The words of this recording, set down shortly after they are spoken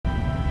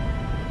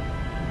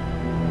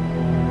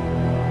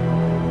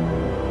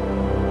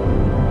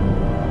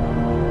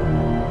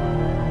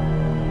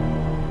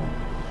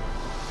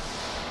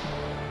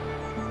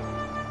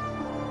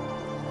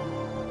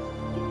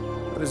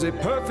is a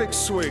perfect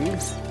swing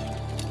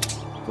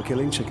for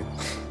killing chicken.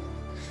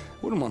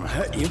 Wouldn't want to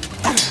hurt you.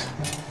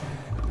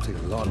 It'll take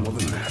a lot more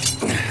than that.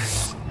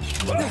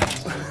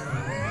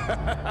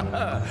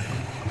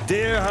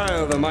 Dear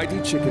Hyle, the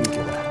mighty chicken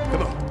killer.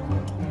 Come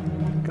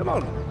on. Come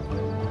on.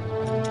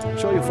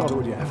 Show your father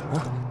what you have,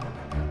 huh?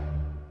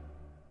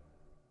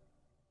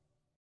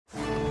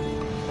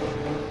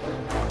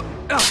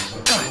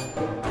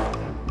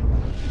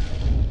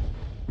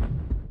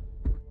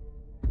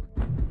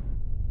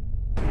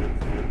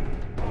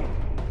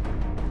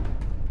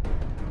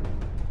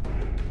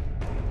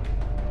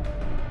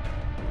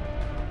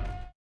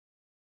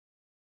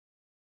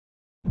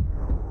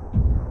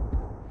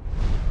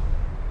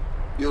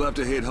 You'll have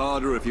to hit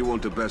harder if you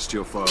want to best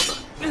your father.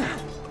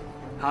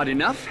 Hard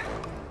enough?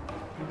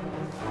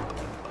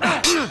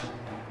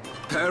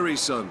 Parry,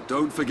 son.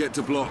 Don't forget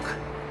to block.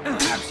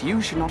 Perhaps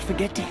you should not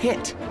forget to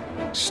hit.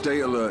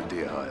 Stay alert,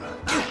 dear Hire.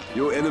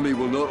 Your enemy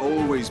will not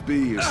always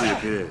be as he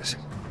appears.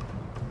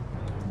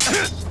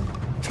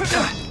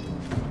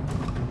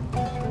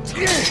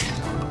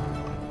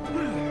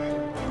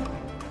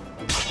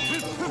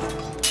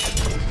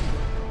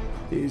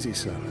 Easy,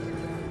 son.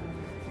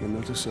 You're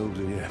not a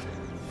soldier yet.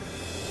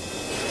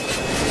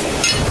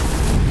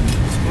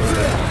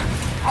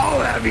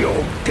 I'll have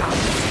your guts!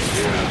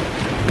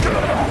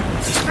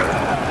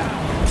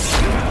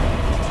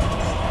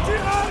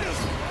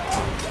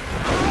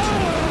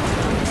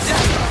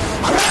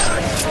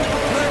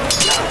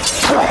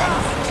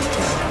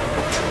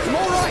 I'm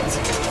all right!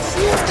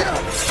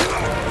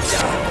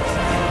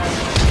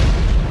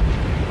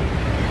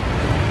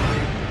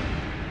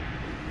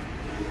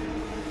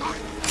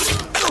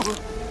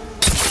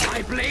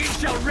 My blade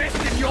shall rest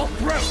in your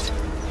throat!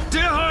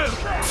 Dear Hyle,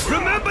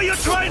 remember your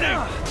training!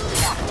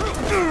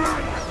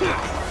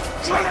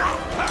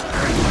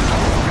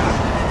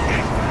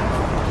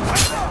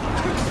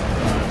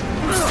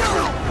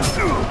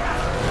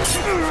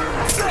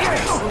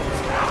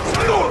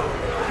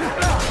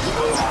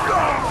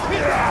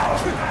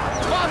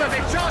 Father,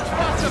 they charge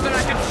faster than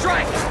I can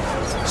strike!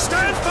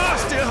 Stand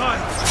fast, dear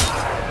Hyle!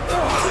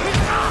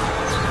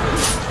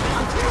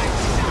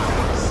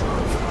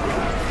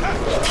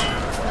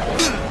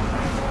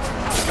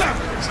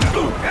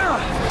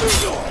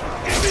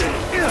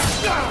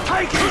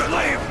 Take his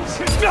limbs!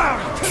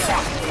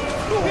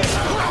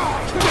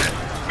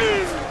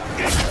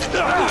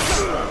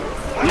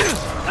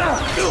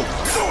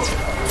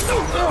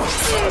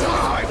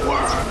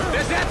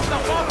 That's the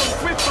father's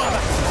whip,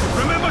 father!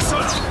 Remember,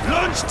 son,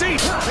 lunge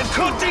deep and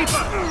cut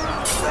deeper!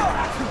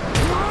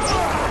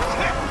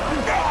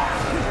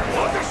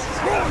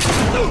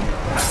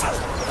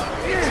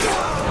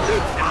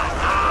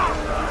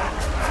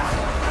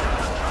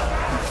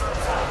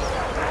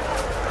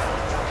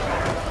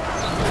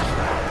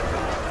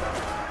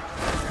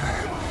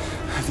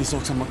 These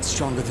orcs are much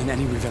stronger than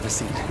any we've ever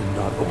seen. They're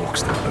not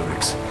orcs, they're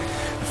lyrics.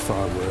 They're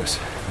far worse.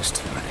 There's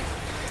too many.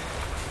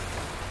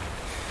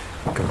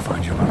 Go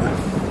find your mother.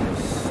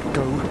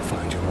 Go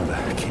find your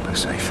mother. Keep her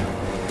safe.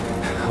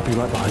 I'll be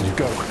right behind you.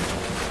 Go.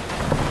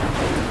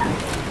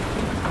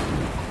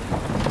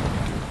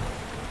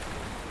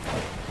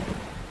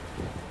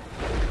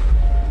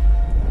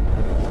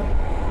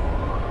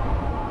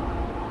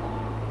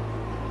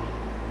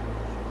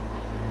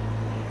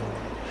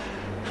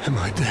 Am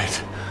I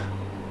dead?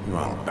 You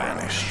are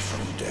banished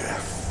from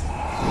death.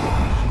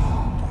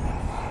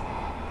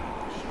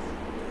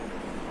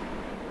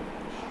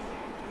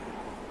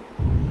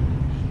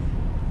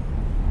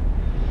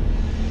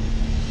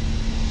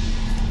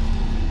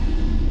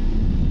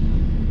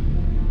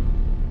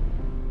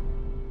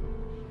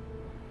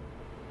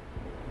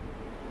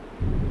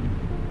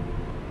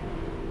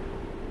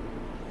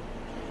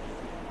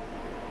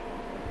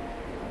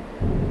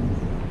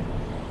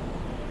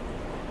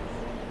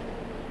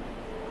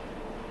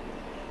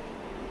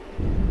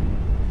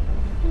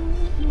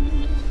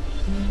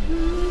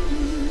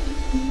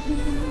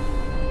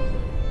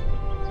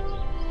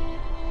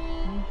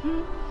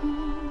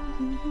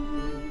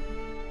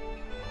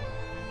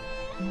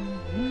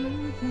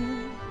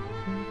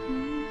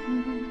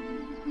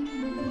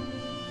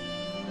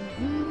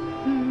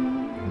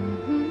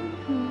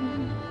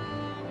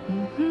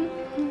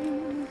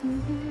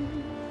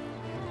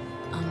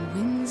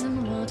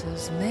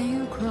 May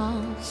you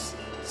cross,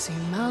 see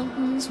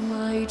mountains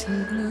white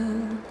and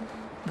blue,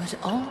 but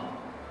all...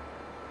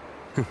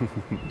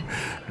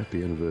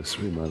 Happy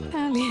anniversary, mother.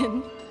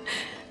 Talion,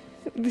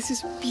 this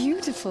is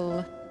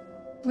beautiful.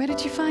 Where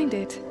did you find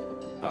it?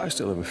 I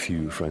still have a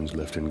few friends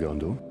left in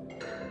Gondor.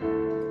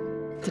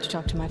 Did you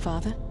talk to my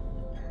father?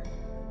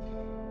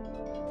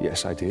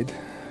 Yes, I did.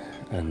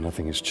 And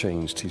nothing has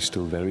changed. He's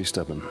still very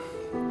stubborn.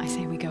 I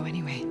say we go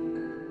anyway.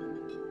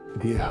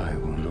 Dear I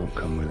will not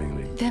come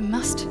willingly. There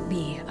must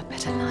be a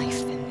better life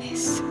than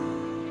this.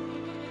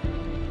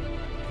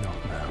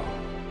 Not now.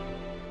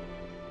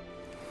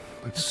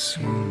 But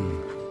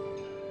soon.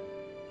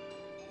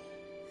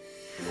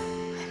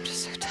 I'm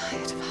just so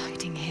tired of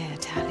hiding here,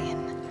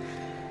 Talion.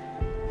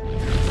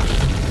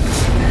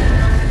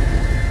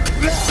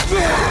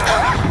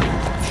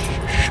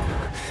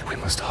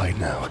 must hide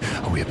now,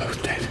 or we are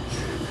both dead.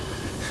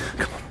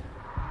 Come on.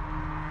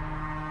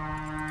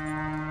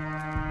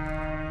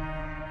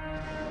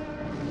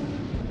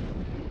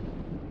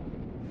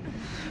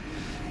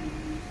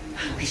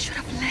 We should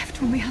have left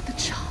when we had the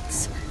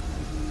chance.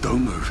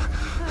 Don't move.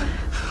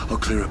 I'll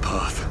clear a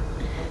path.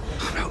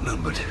 I'm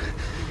outnumbered.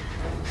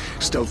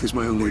 Stealth is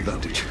my only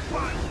advantage.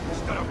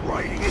 Instead of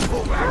riding it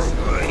over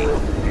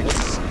it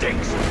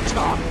stinks of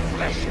charred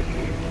flesh in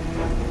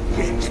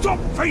here. Stop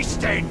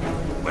feasting!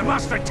 We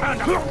must return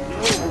to...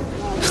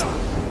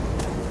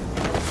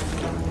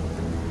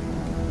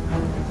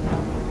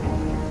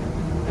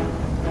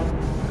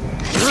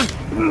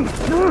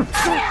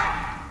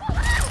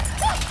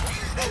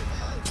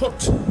 Put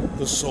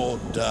the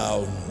sword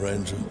down,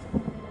 Ranger.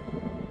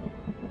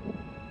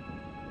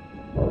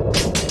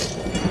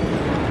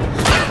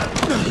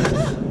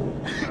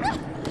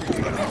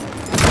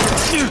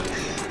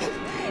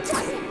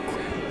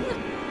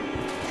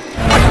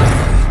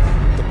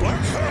 The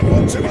Black Hand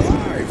wants him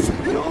alive!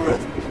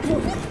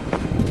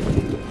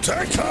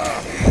 Take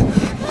her!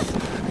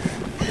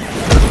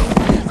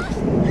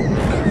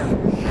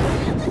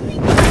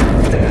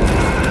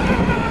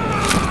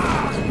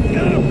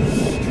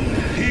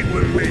 He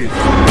will live.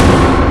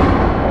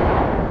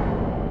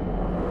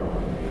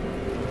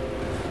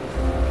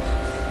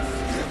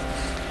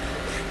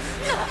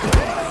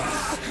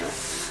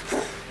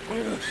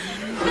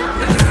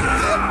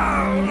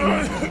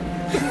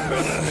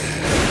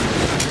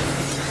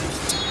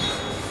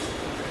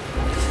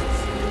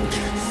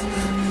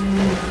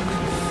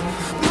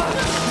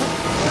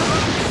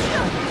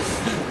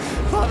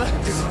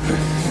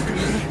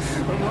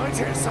 I'm right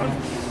here, son.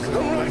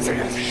 I'm right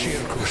here.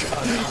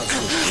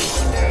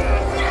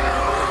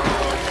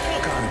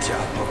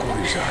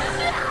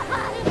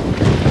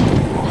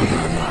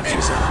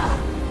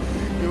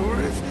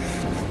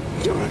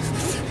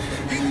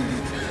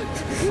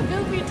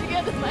 We'll be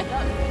together, my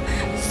love.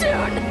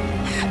 Soon.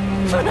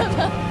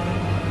 Forever.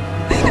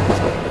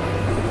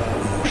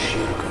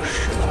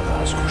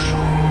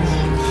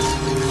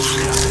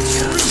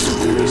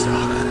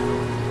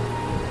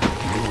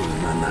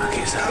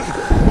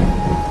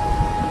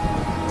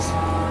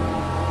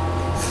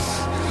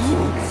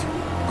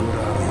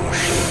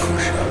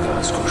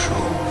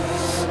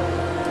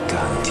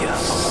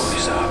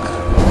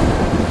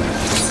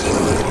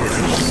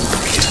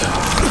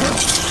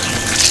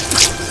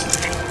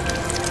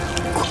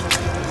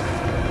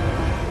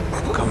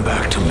 Come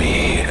back to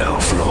me,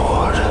 Elf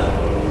Lord.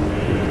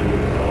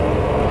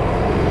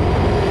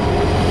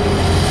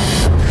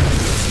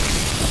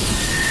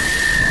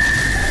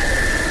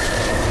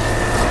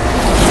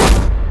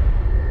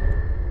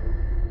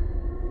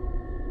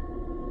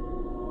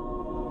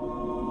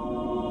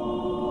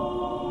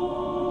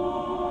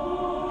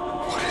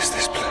 What is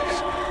this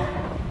place?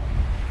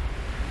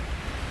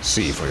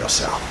 See for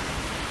yourself.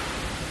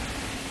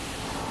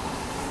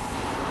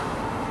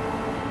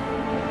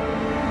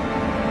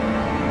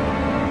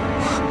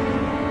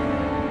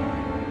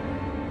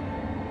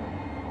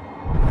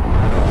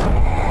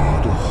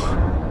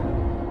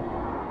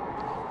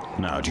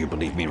 Now, do you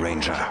believe me,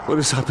 Ranger? What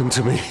has happened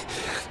to me?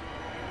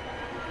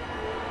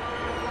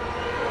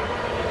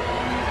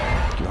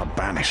 You are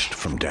banished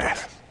from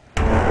death.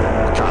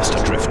 Cast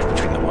adrift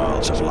between the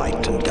worlds of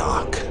light and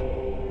dark.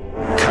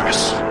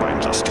 Curse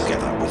binds us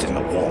together within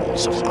the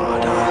walls of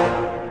Ardar.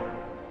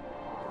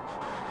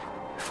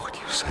 If what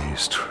you say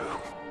is true,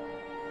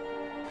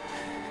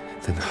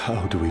 then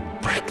how do we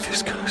break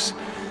this curse?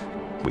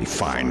 We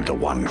find the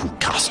one who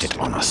cast it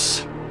on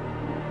us.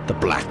 The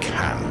Black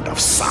Hand of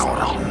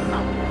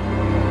Sauron.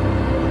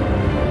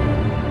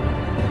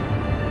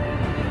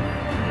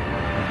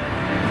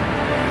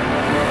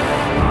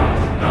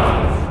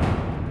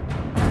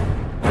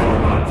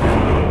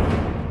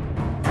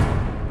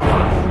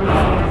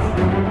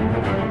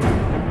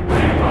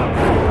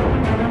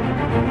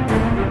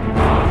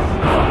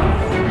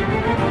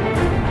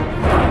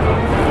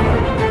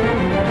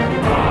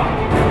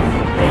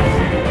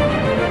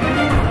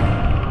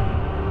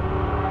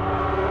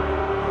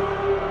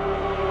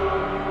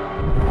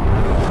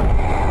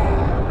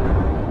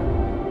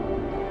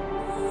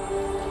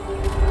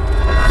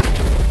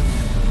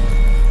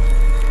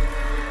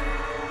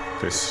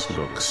 This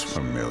looks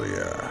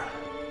familiar.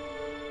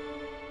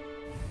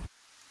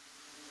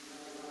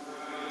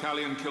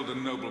 Talion killed a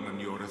nobleman,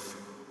 Yorith.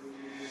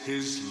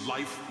 His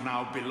life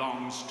now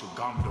belongs to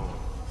Gondor.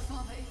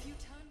 Father, if you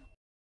turn...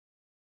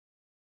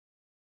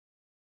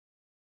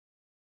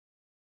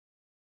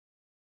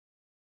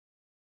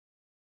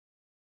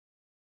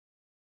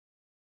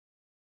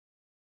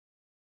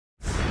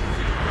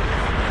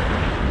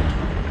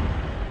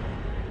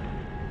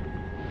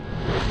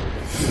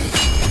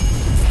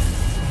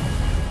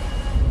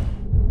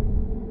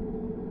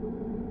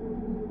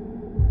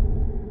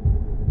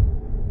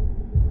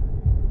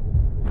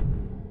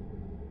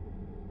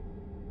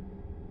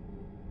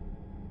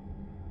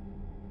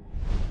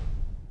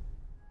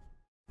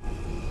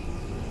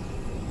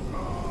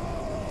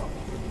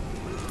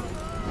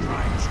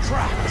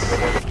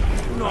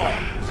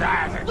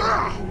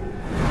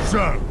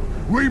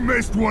 We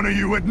missed one of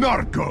you at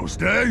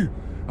Narcos, eh?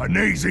 An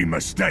easy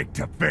mistake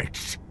to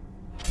fix.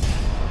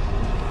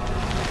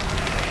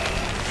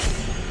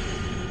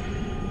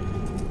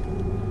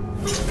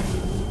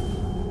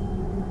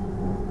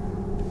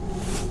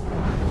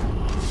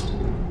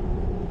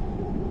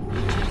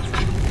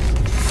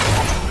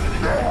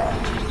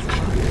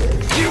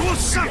 You will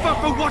suffer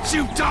for what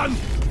you've done!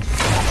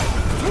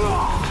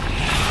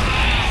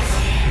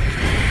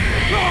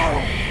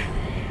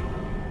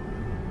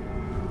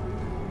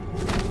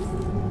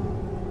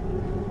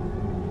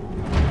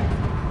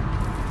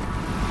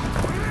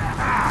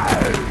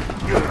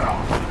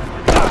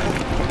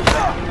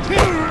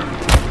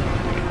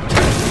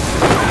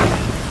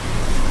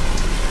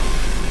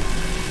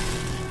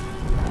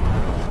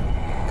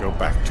 Go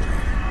back to him.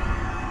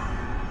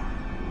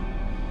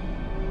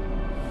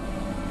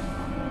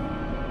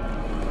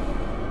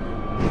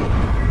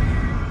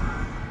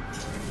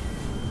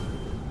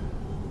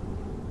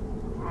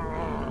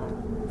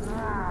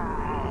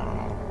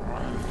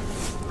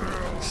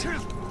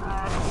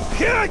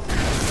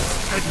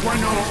 Et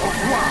bueno au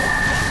revoir!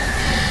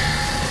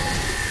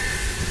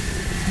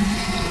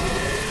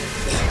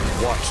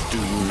 What do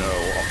you know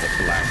of the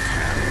Black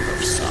Hand of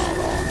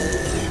Sauron?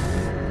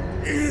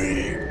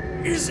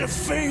 He is a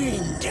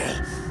fiend.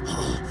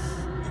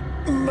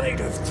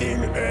 Made of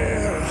thin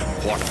air.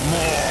 What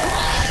more?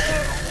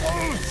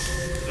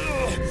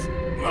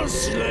 A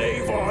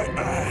slave I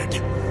had.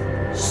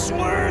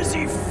 Swears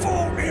he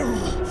fought him.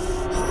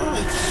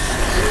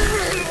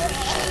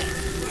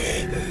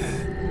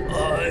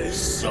 I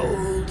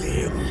sold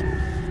him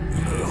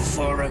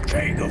for a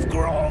keg of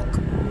grog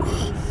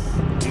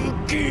to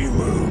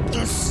Gimu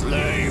the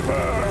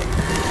slaver.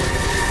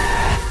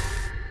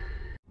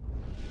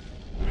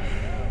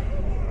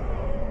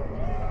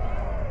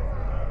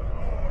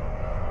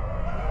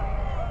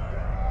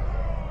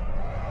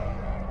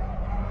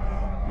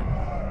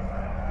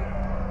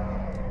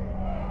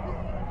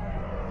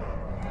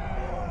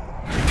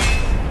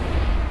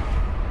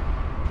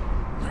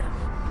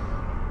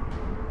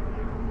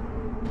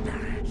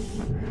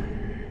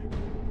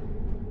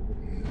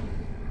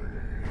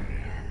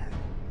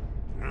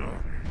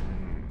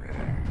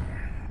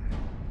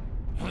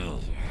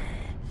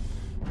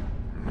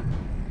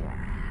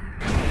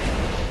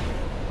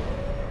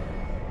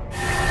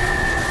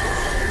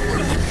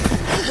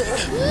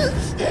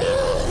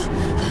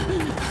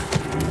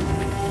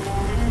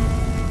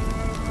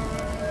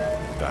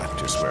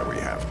 That is where we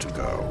have to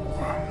go.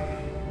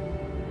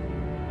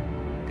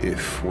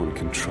 If one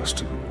can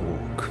trust an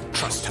orc.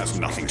 Trust has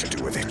nothing to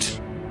do with it.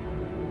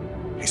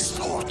 His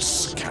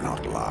thoughts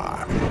cannot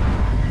lie.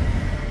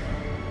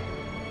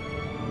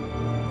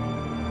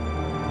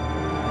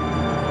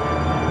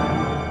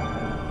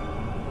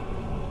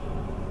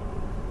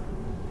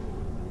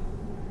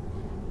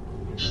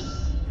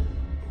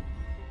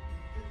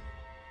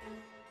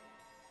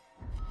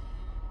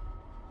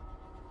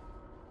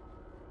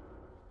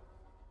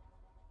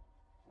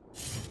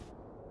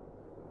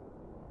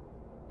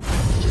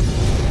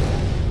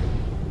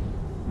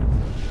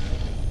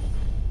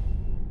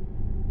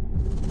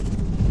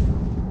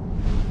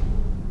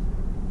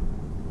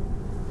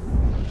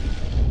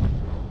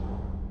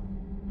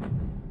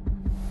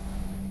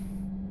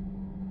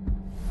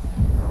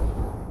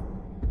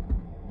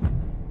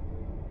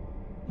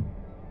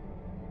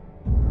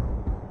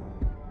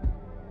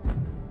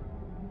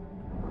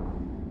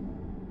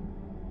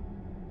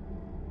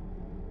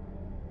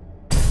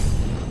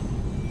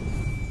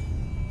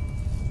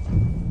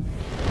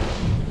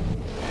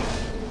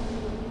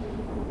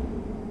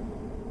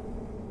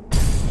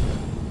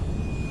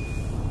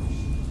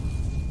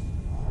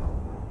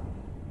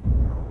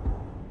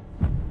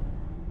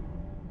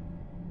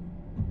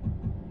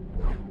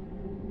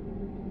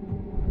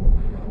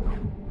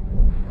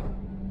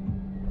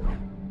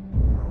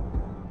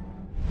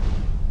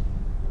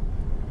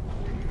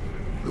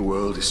 The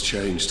world has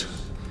changed.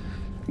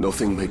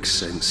 Nothing makes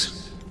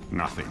sense.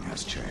 Nothing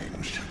has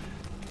changed.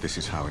 This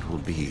is how it will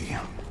be.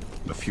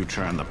 The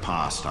future and the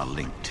past are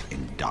linked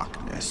in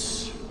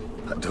darkness.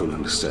 I don't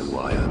understand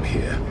why I'm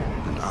here.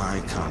 And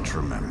I can't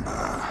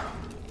remember.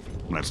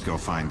 Let's go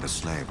find the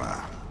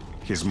slaver.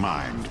 His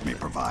mind may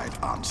provide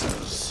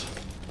answers.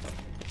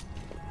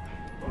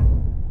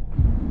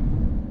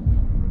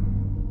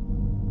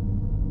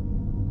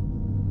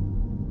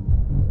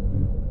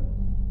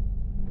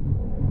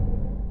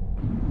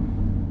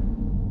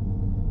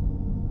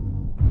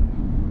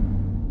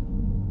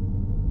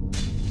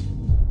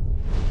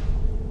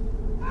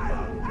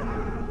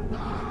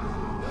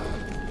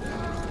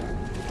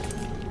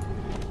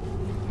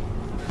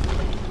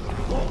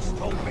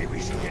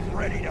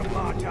 Ready to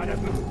march out of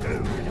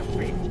Voodoo in a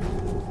bit.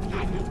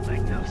 That don't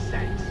make no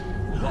sense.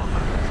 What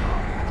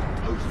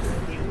are supposed to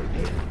deal with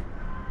him?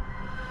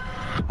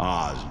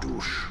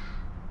 Azdush.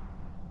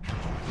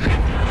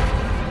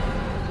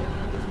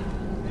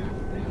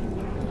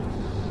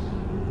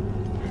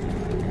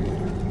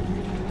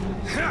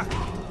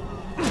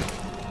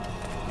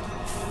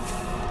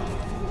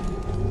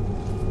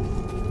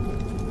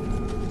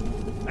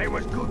 They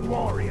was good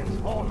warriors,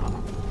 all of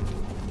them.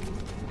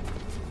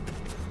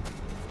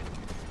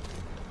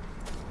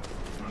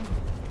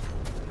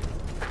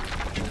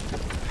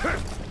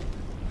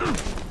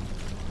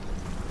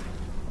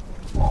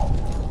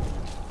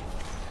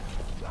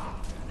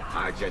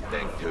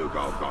 think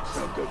Hugo got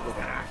so good with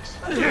an axe.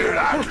 You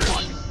lads!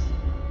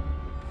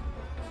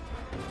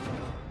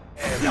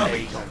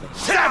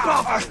 Step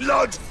off,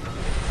 lud!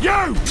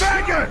 You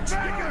maggot!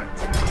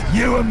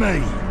 You and me,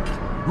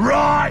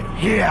 right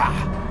here.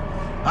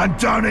 And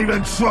don't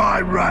even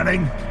try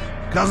running,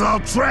 cause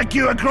I'll track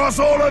you across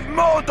all of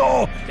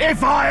Mordor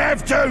if I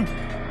have to!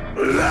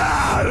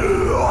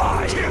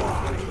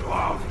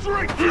 I'll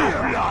drink your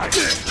blood!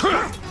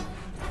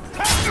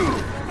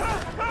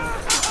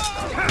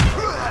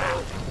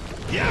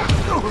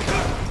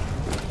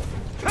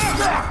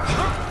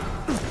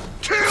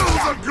 Kill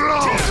the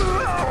glow!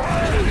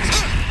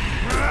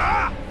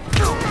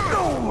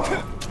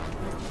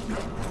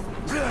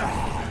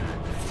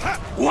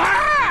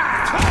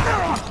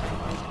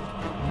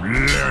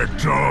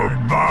 Little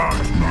man,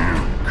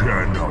 you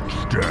cannot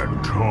stand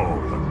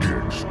tall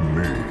against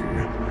me.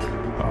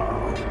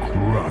 I'll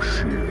crush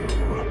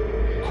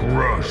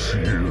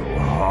you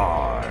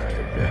hard.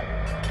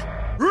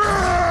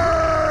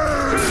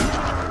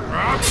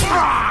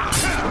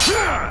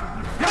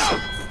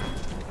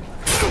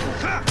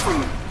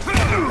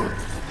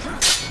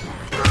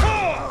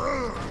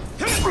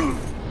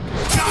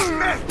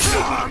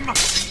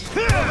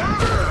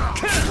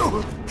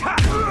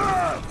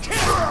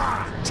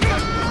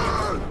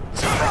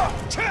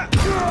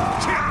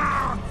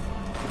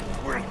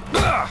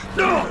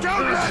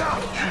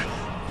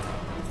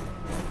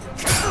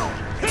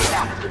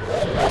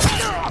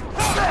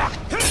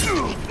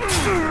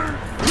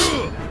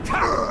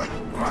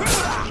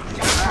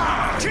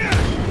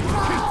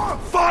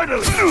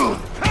 Finally!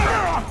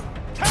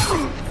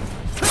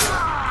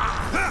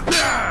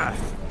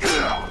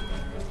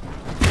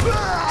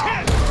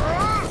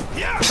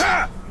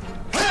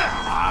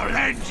 I'll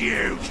end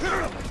you!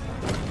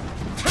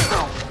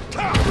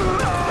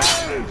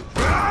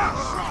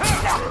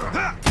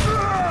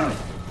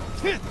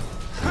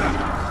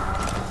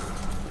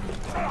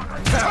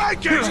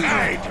 Take his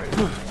head!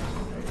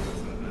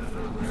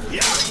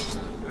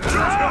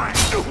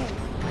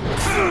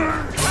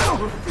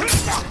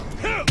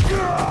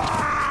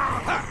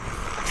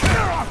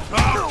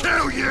 I'll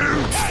kill you!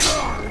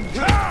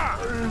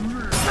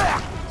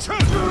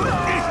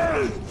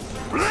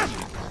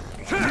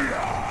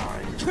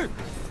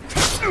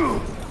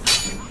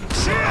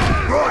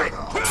 Right,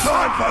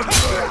 time for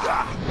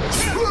murder!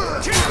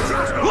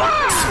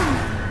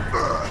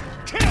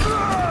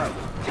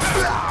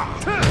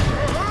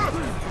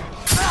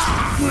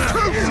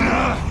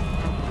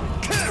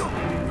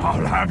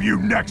 I'll have you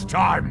next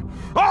time!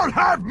 I'll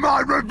have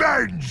my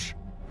revenge!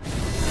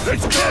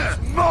 This gun's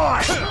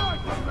mine!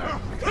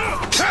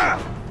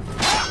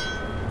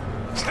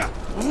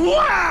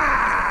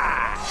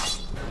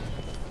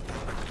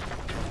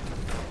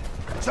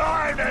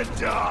 Time to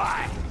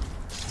die!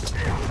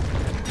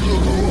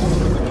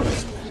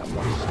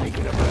 Someone's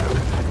sneaking about.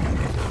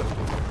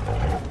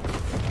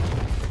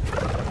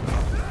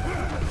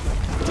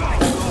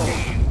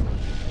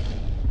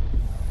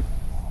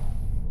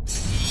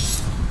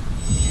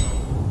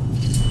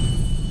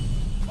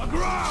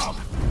 Aground!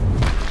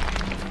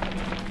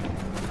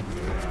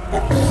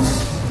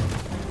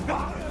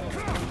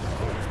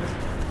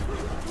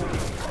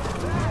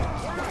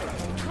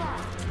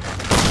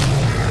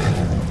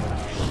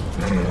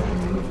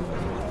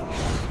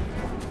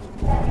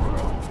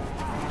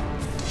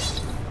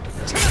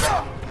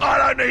 I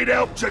don't need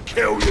help to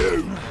kill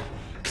you!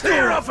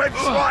 Clear off and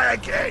try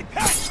again!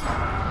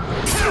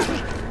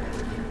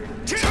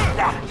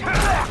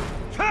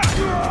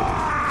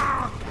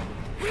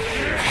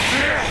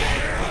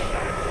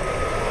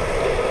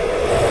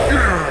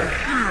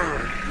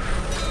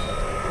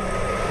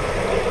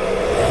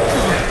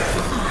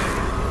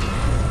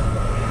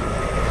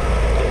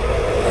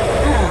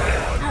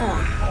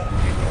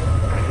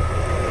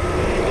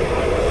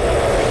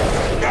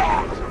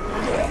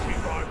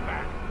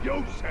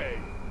 You say!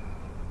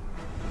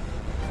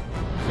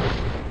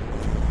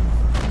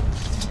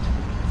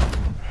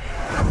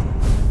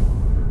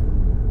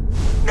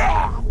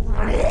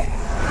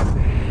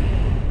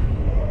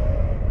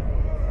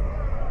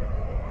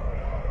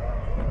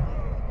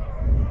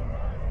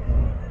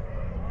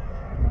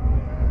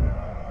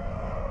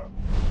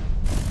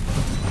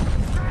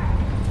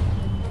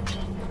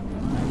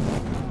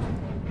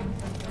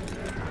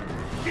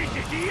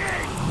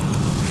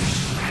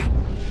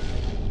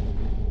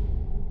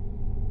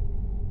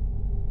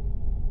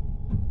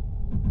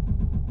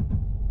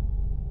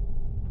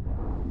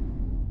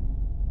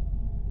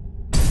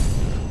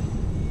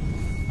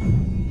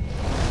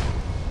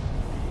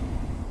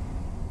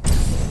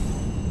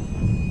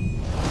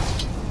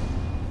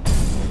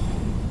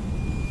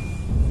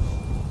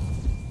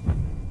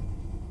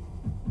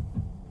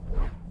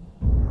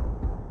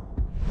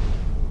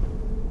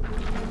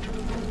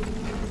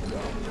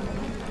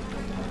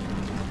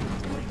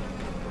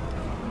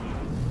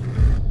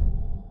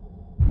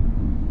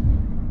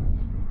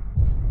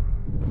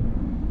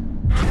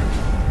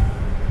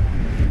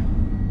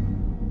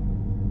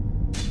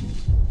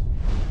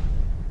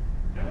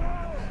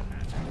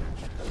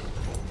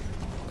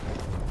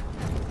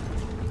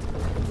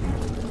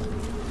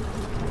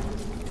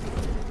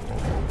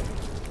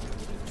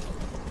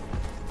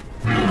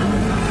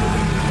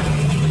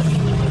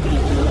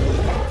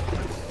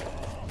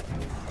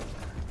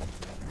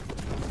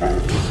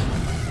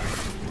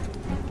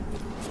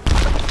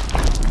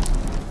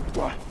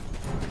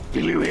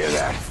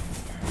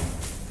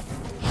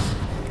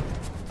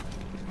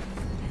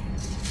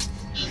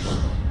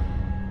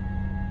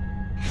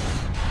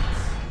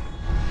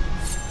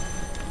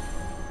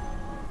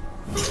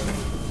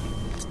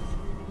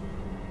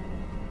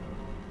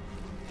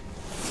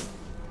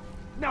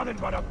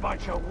 nothing but a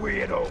bunch of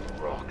weird old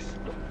rocks.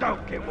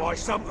 Don't get why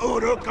some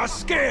Uruk are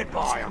scared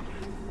by them.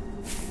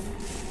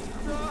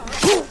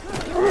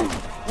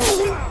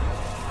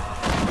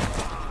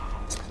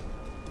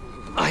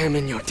 I am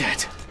in your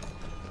debt.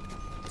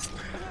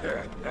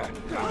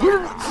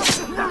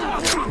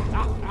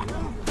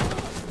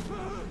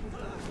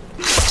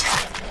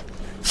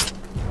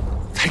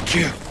 Thank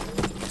you.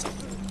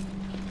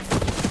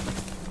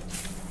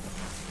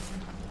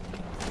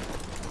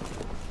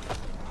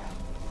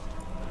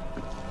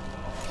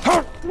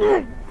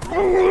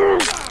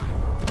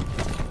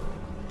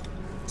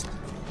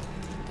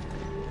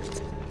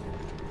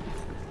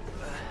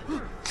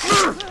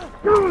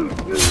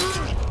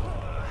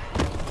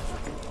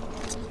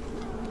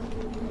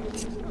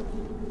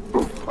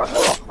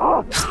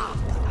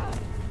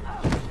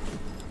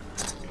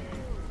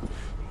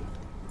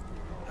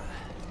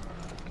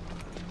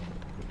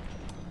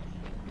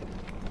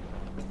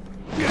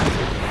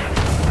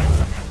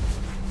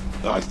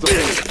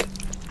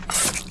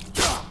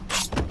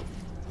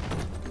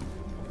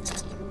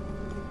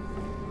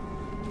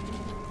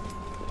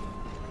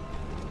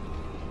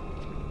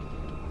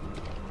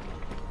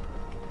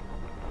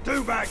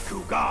 Too bad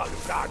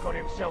Kugalu's got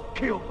himself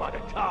killed by the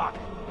Tark,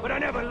 but I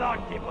never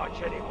liked him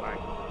much anyway.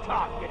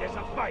 Tark did us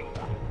a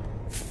favor.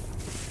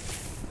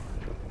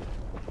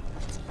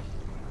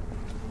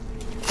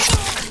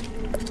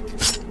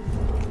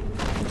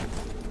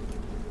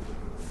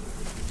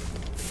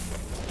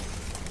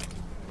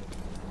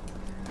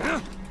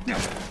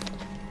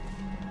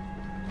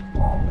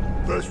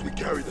 First we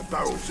carry the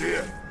barrels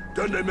here,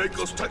 then they make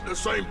us take the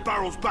same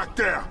barrels back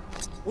there.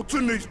 What's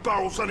in these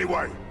barrels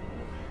anyway?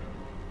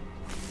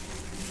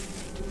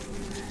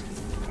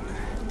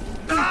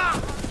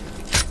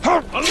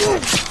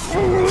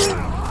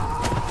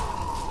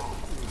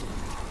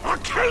 I'll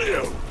kill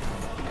you!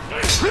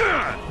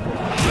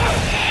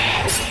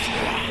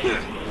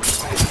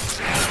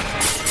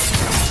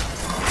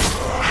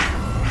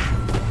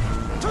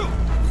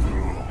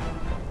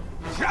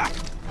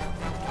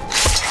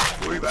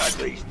 We've had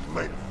these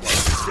men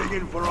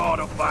digging for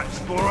artifacts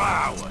for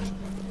hours.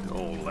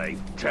 All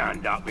they've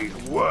turned up is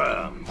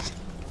worms.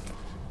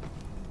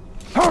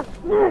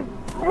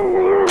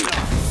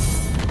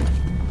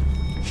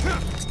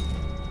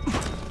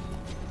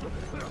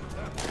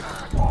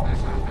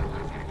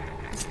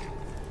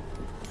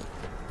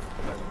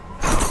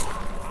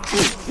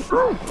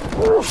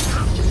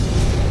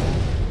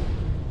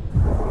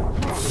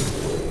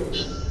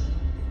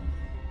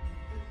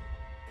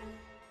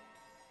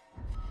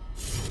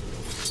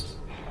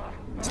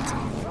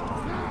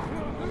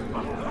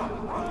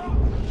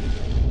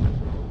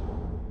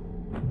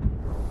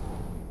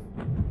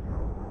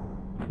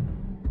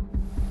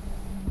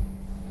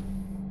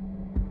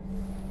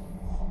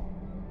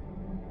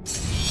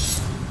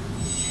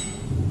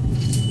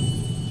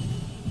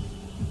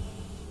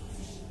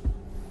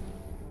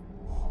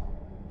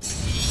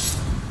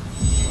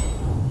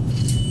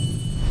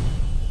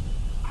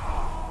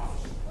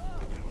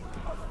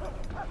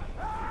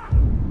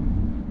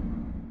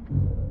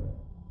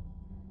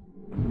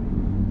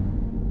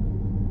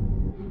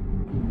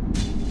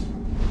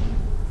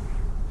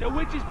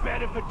 Which is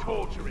better for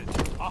torturing?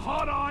 A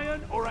hot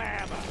iron or a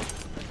hammer?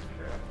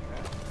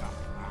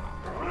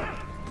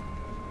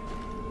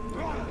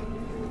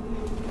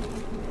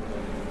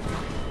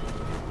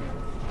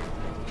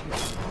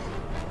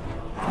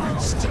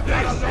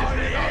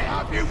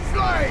 Have you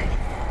fled?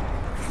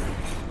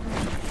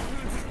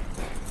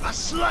 A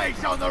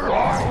slave's on the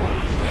right!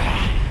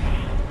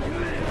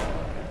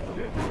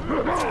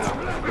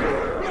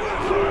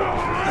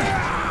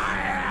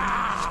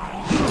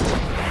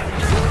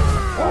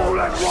 All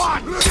at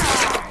once!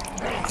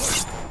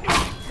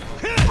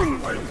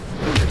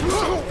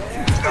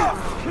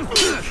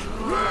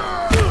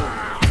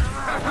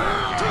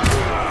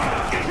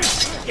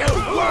 You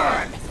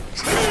worm!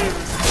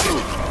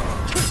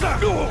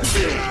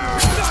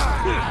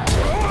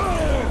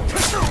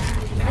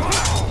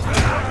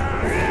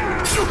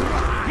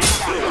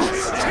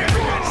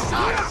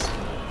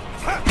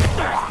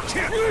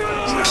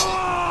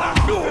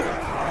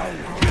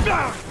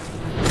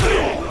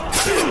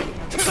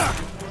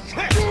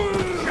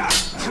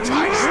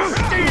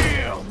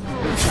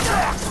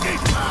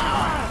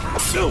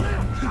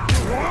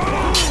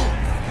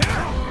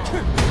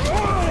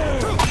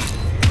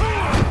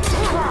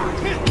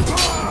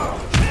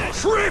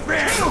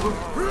 Tripping!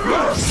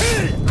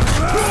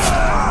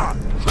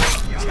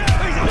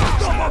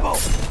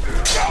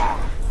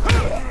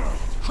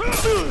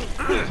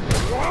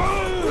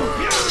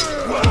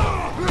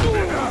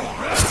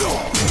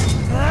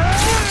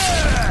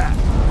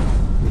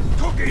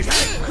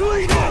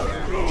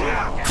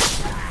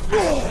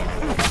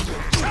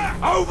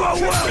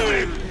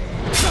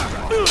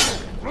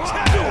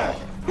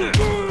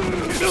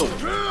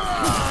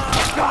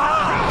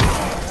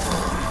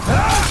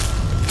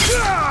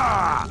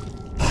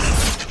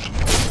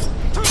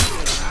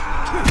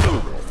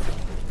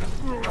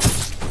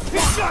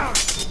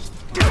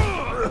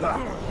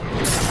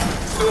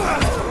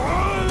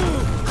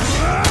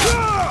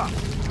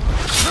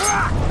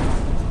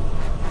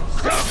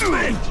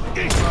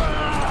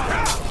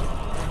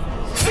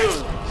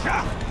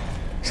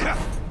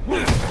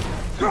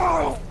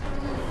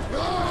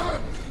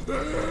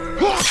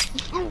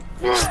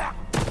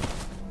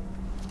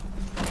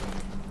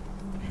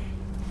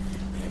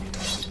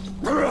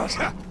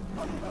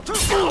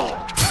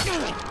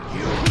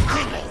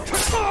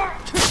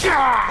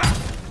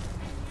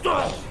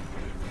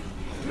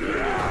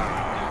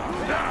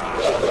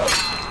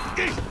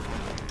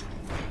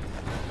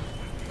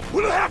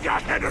 We'll have your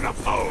head on a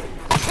pole!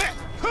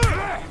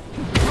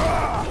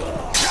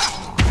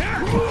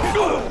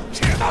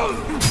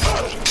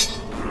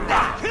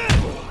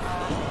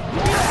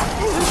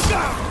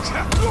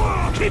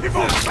 Keep it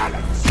off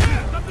balance!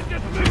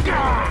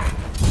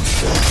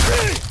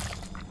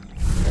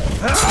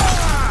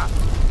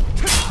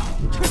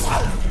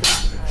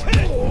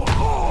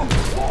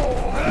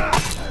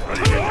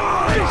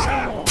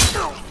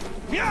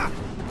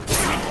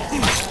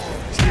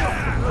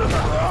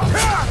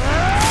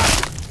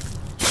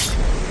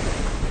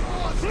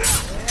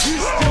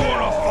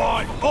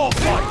 I'll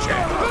fight you!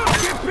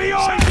 Get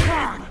behind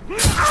him!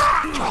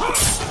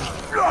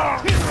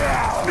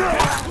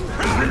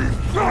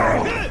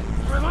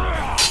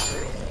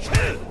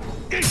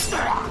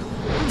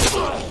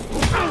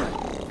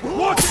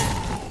 Watch it!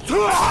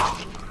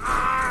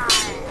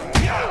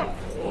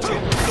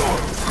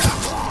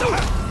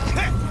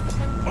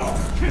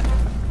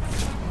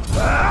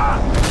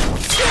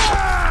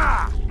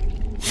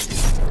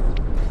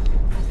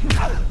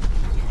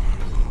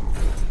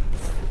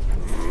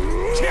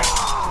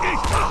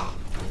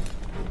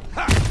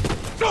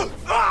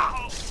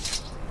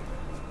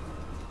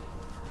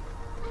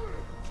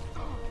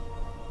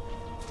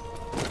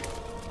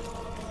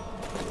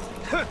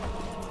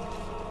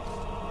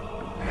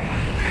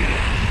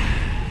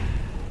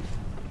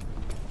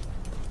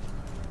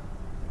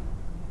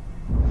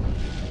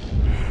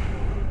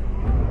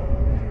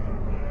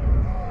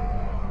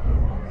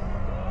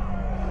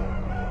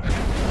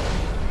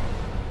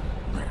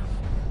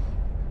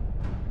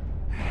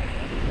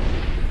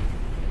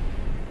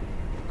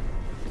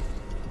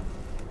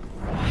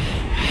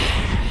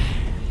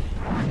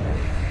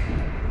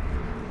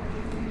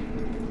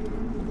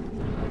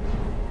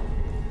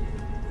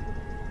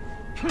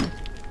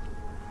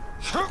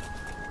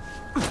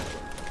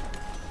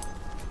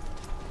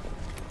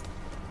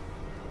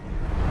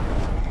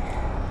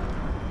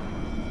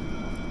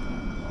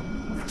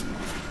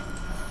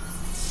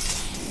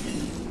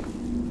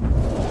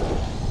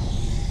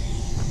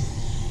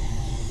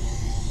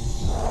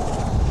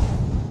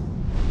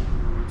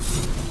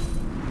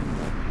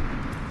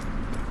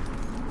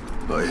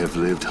 I have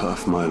lived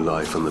half my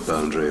life on the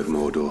boundary of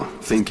Mordor,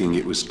 thinking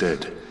it was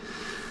dead,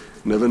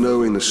 never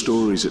knowing the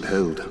stories it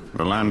held.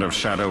 The Land of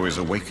Shadow is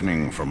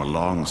awakening from a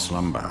long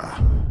slumber.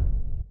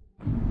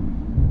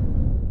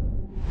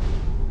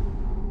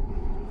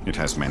 It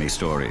has many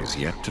stories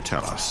yet to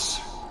tell us.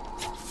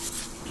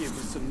 Give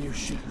us some new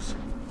shoes.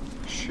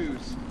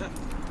 Shoes?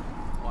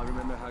 I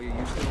remember how you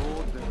used to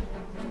hoard them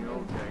in the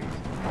old days.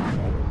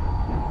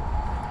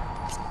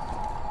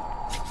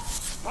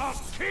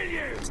 I'll kill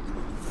you!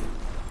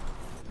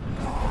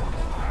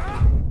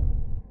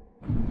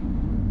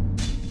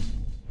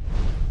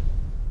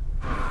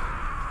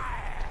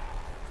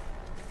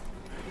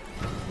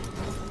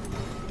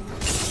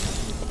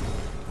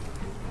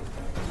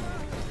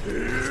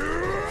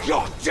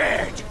 You're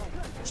dead!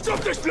 Stop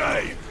this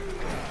blade!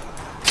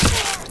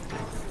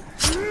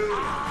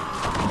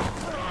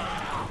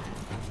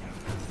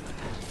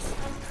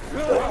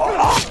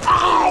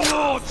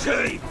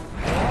 Warchief!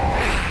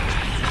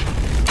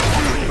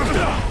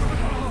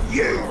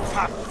 You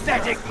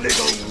pathetic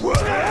little worm!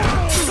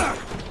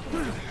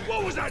 What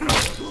was that?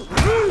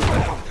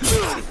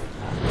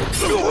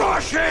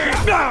 Crush him!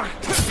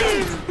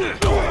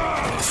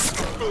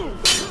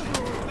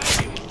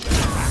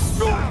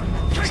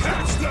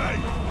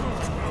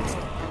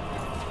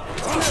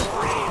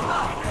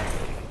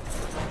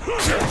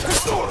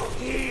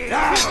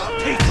 I'll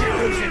teach you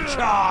who's in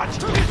charge!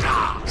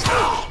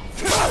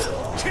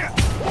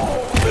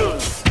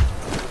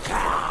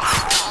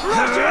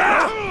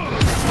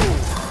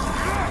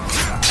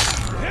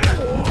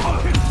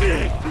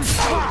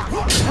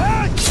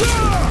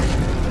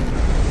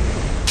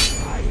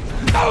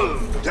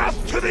 Death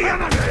to the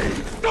enemy!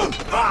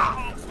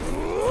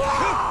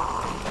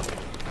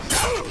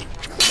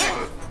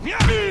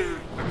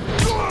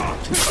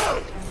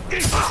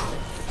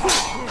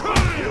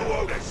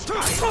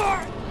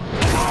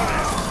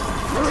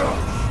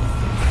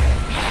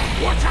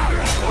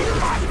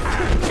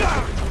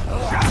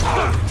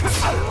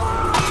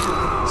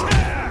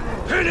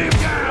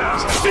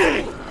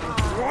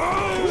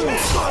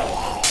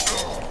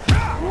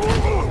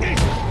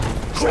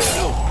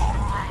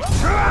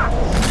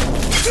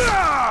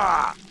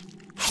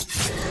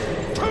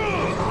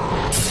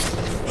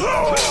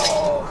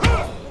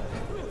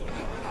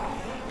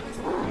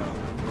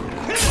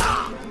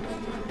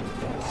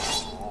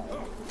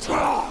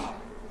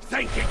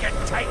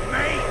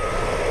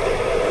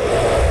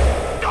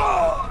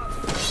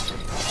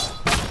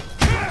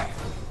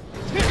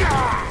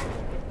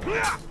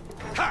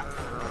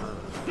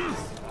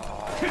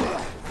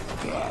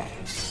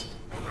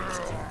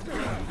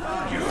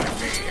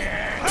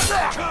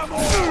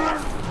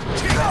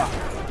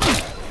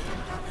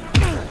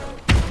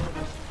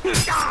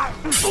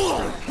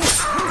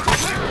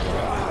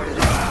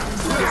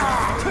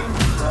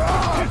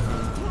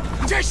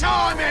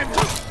 I'm in!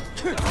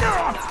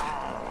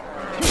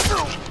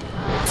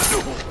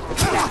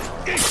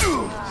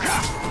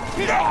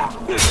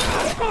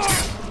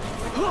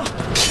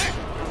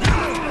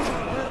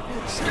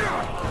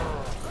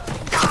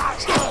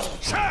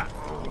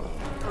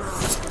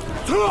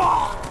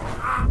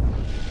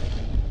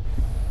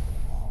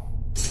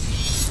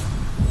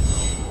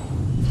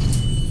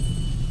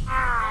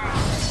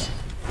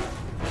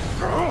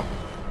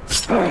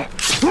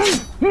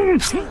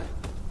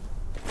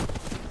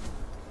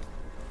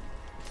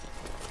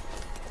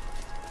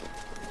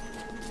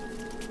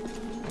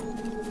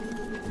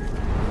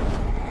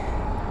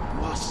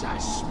 What's that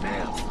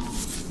smell?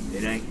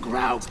 It ain't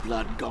growl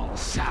blood gone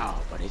sour,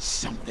 but it's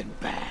something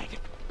bad.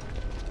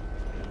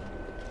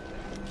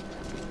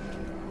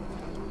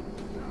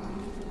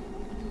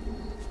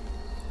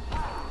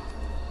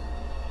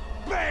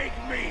 Beg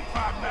me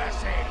for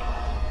mercy!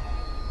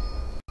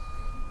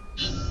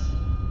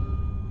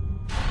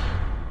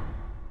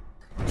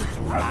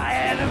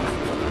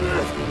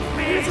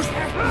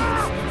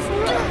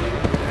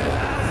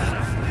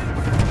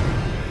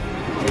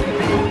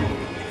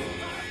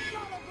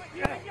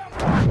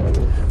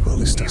 Well,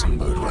 this doesn't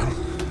bode well.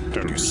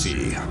 Don't you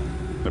see?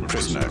 The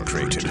prisoner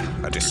created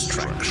a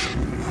distraction.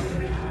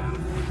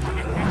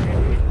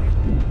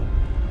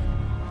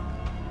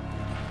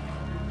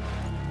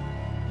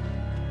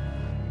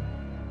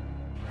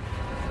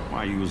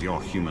 Why use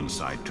your human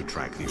side to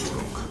track the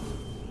Uruk?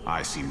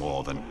 I see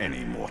more than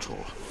any mortal.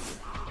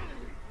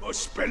 The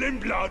spilling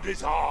blood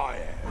is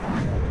high.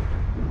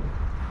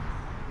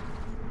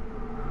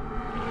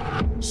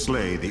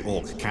 Slay the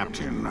Orc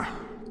captain,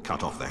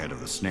 cut off the head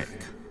of the snake,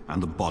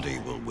 and the body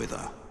will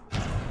wither.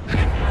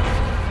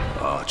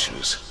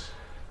 Archers.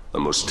 I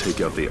must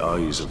take out the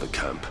eyes of the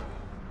camp.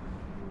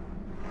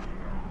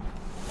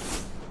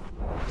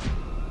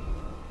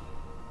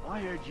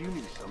 I heard you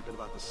knew something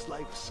about the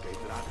slave escape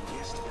that happened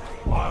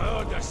yesterday. I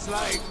heard the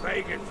slave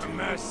begging for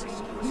mercy,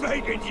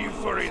 begging you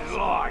for his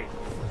life.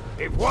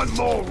 If one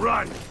more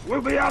run,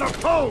 we'll be out of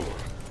pull.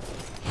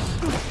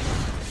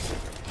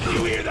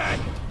 You hear that?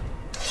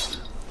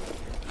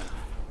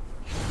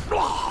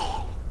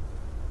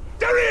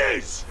 There he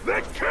is!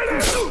 Let's kill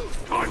him!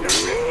 Time to rip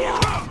you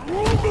up!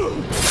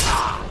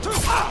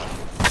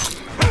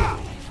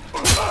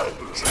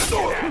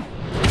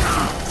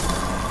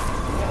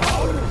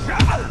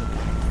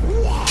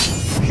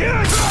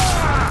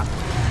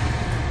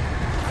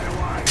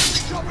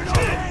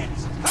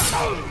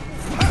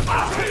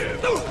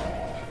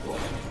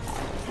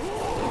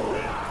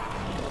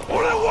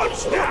 All at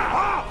once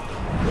now!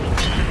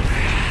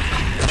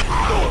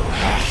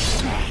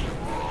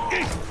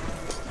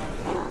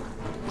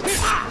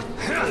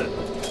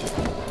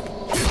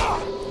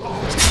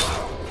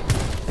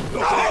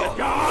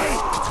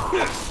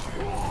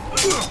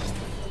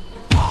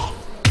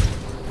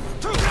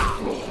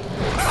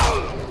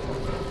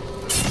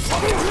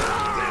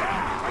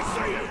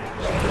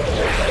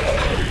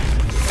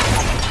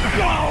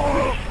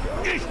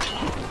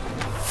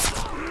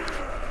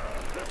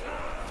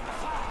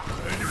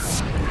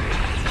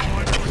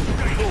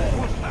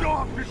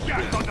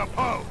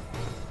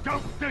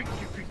 Don't think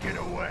you can get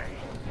away.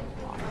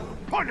 I will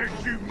punish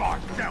you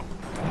myself.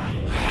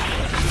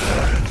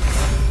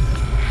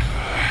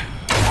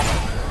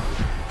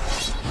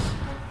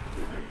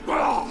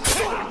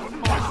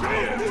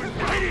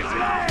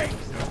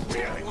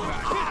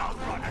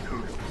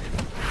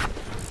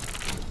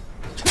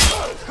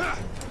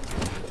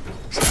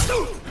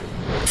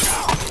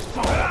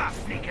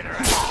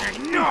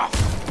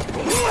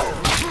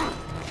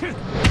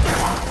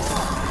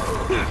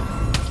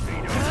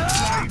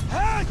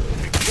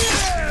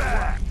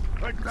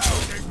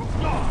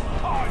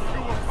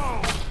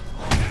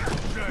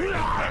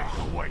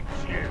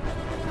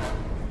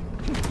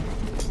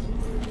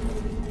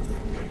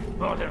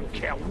 I don't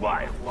care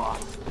what it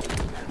was.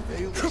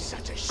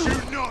 Such a shit.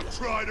 Do not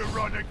try to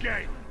run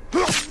again.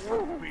 It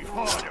will be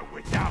harder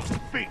without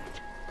feet.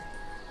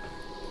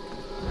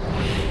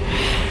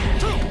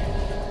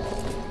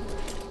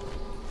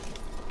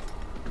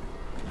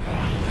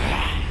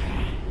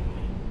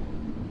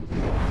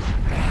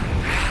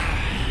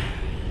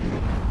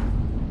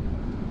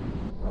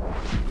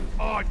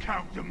 I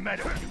count the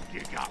metal you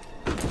dig up.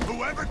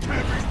 Whoever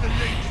carries the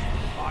least,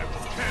 I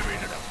will carry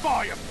to the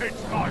fire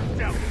pits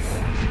myself.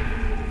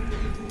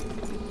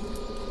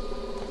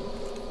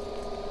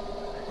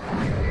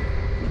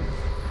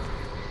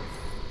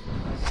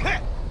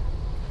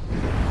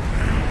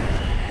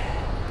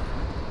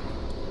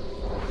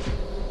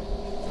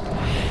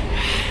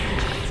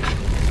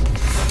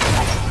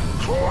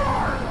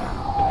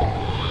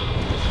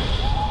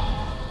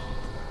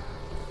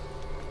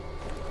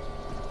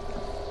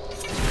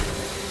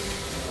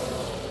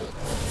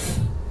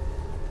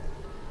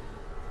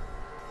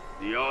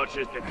 The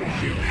archers that can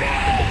shoot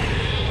fire.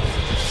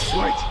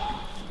 Wait!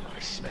 I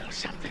smell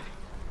something.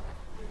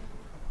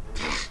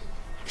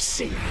 I'm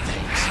seeing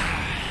things.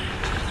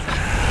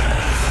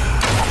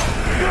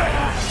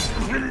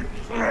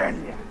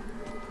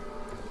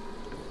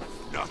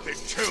 Nothing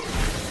to it.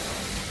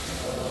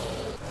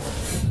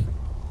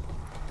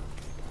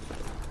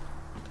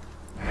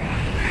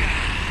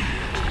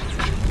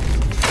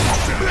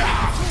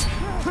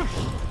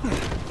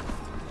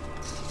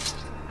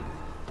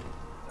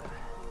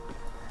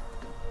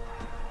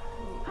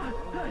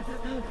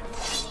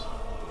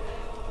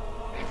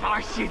 If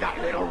I see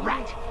that little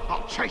rat,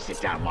 I'll chase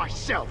it down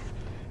myself.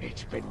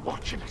 It's been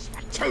watching us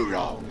for too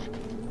long.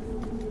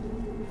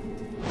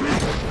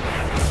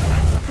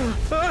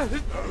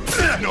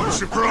 Not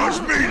surprise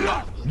me,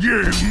 lot!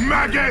 You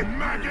maggot!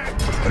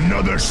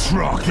 Another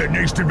schrock that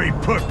needs to be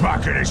put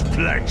back in his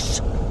place.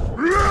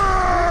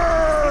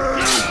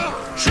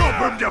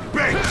 Chop him to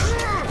bits!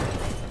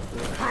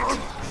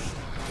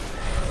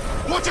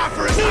 Watch out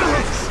for his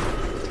legs!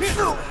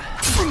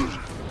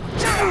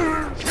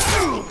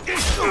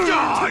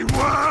 Die,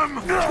 worm!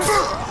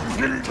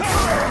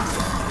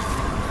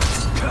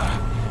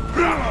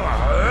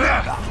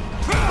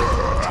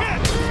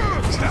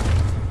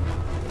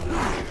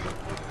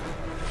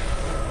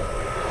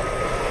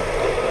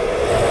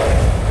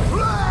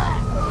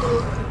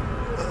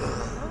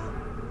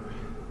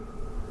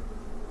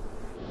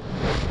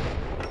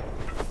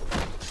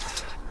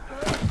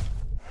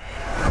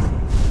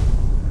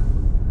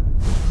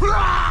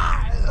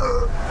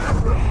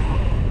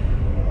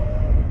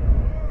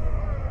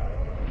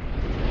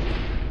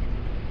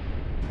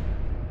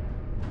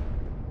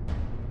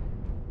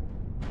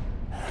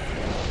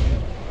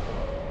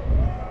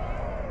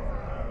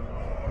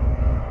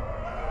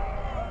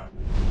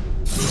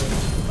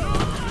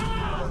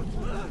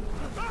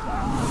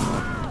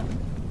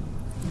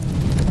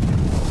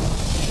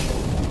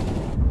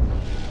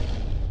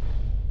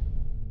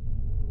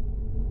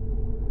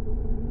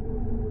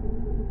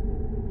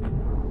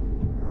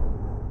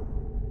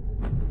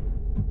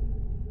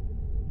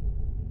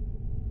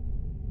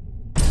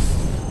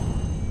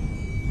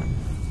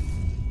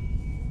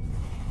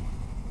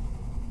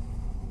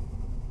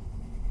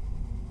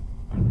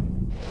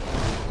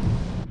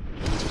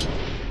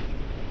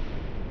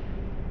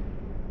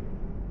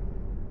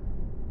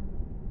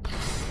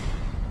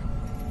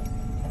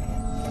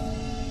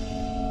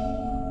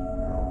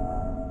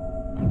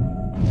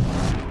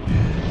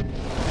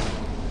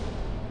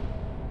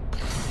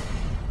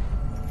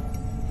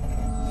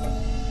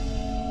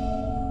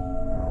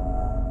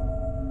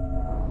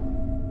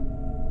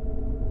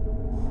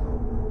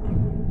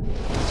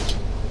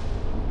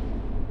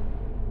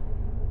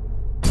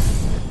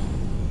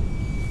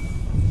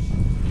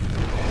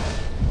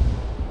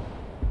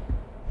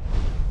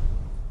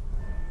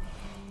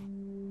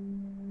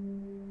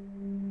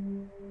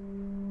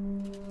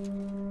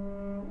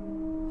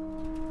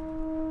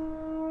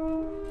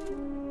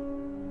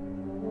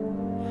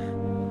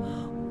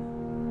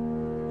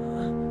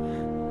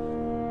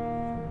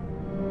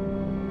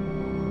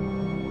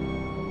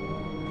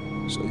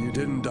 So you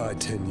didn't die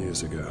 10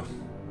 years ago.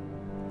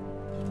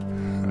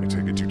 I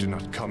take it you did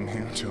not come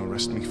here to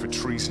arrest me for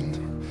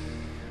treason,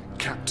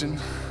 Captain?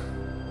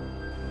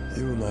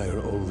 You and I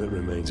are all that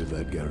remains of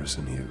that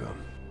garrison, Hugo.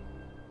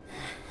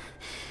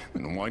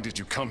 Then why did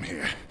you come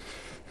here?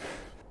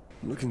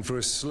 I'm looking for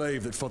a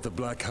slave that fought the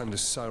Black Hand of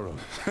Sauron.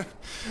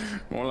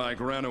 More like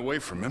ran away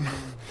from him.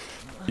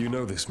 You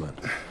know this man?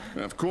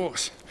 Of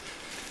course.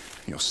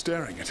 You're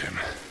staring at him.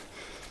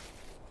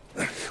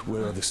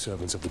 Where are the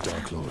servants of the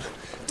Dark Lord?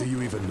 Do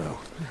you even know?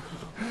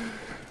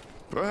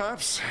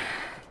 Perhaps.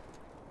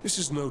 This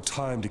is no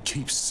time to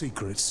keep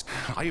secrets.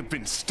 I have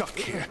been stuck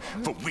here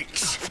for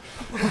weeks.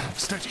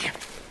 Steady.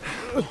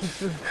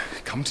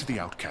 Come to the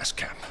Outcast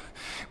camp.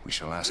 We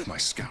shall ask my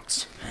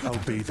scouts. I'll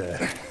be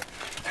there.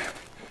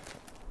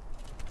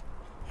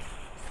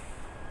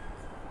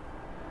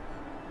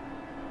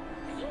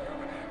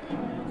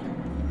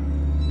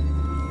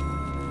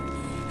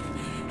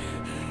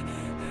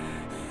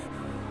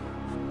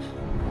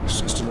 It's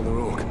just another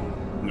orc.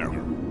 No.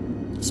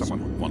 Someone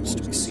who wants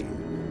to be seen.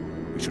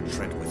 We should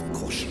tread with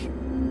caution.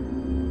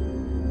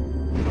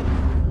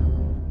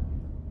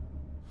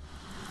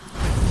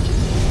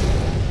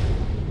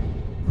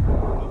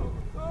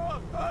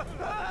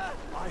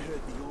 I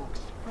heard the orcs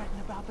spreading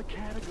about the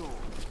category.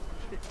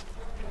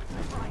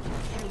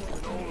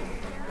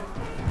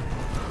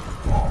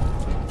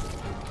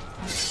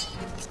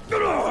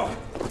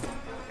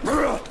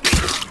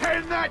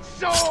 Hand that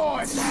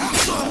sword!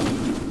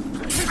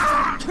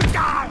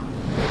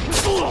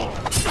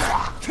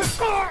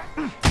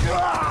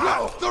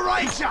 The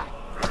Ranger!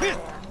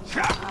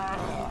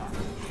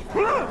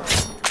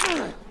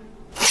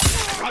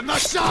 From the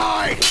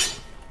side!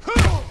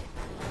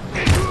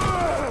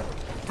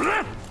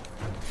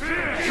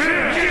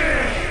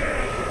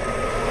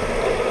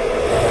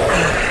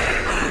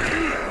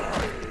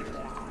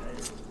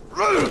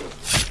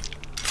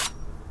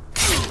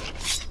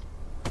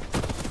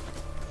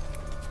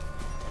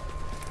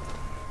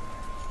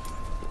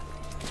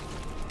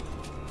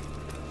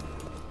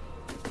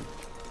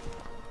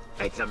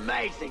 It's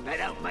amazing they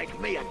don't make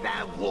me a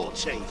damn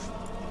Warchief.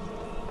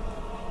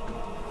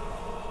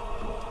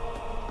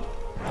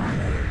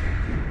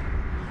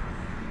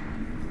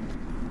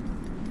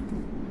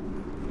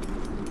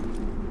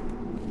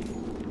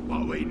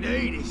 What we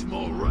need is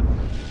more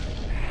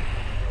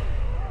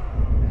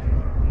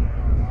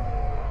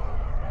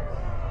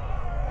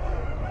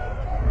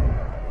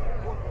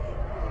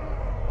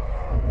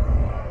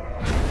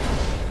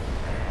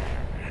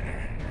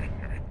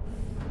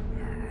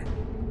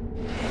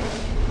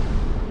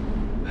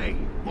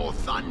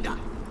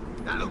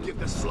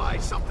the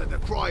slaves something to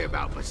cry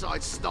about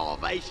besides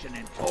starvation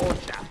and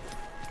torture.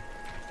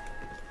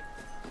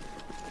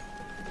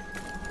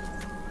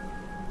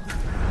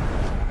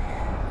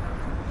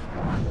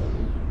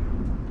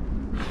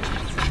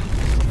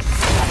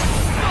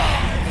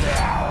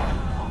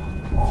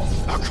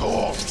 A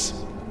corpse!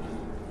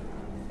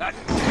 That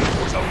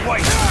was a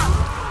waste!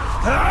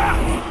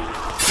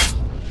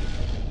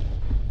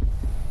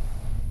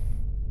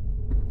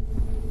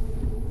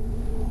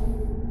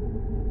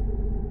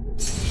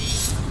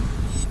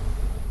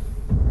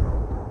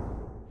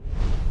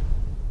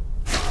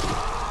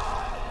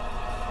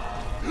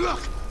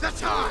 Look! The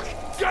targ!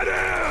 Get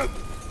him!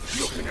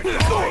 You're gonna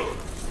die!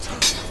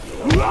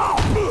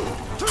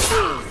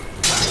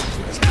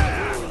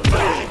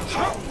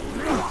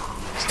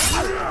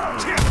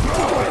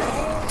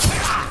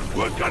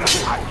 We're gonna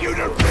have you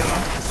to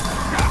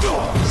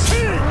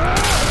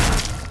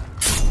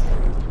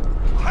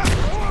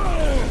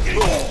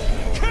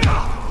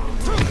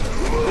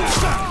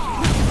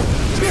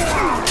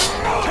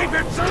keep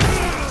it!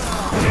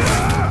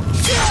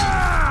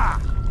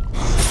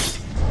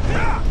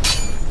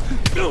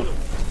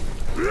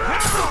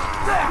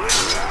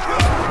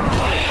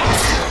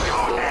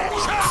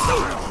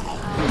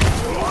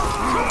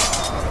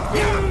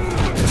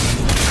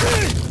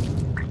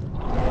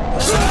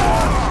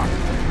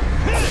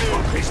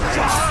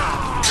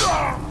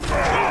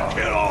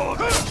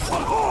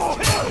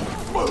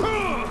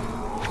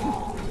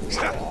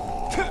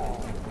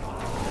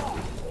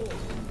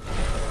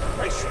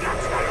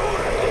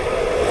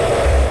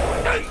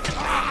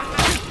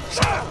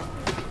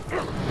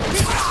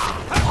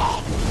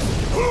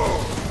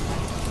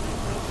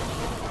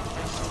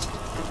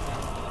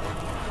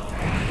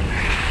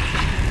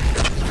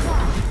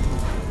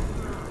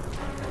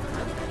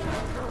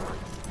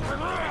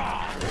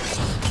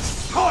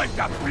 Time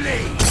to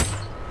bleed!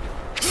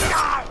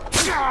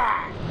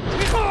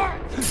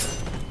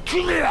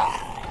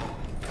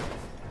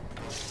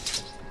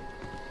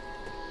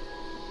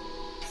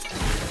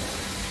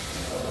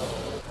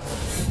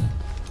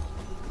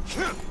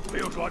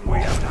 Feels like we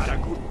haven't had a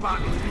good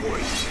battle in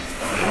weeks.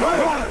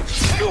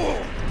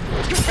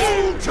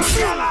 All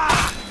together!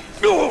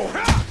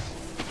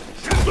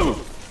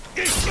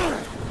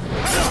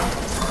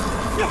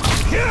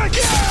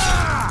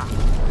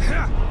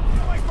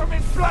 Away from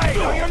his blade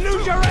or you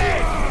lose your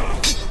head!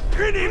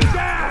 Pin him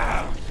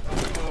down!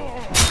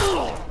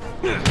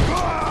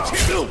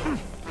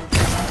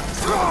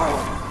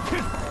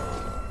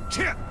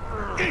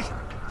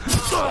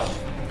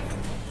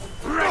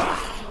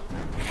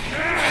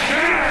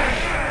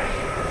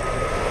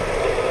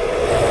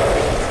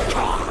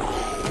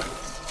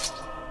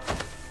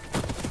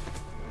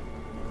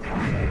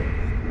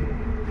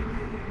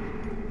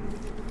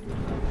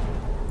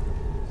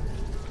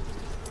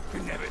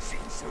 I've never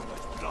seen so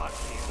much blood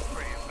being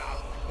sprayed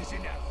about as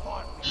in that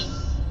fun.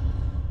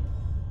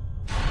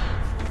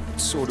 What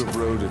sort of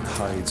rodent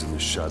hides in the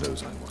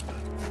shadows, I wonder?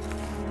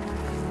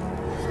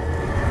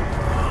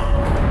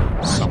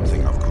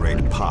 Something of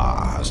great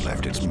power has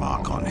left its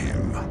mark on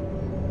him.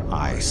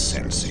 I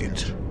sense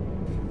it.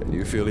 And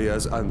you feel he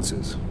has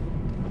answers?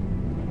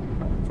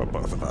 For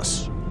both of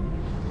us.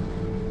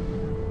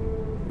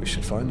 We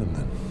should find them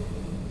then.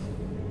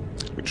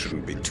 It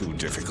shouldn't be too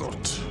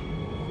difficult.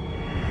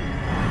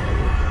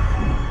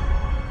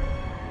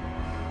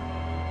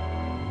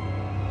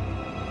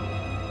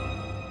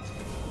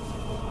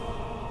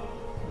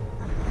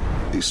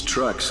 These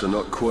tracks are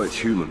not quite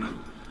human.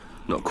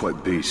 Not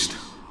quite beast.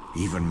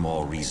 Even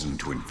more reason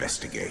to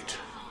investigate.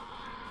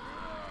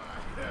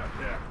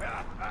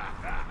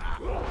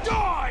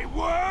 Die,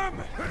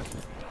 worm!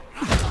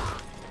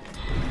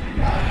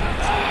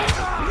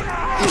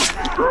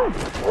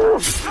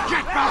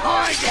 Get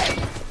behind it!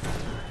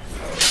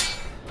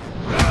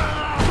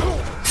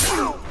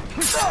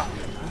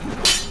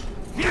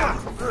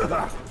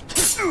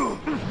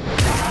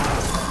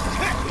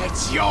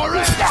 It's your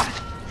end!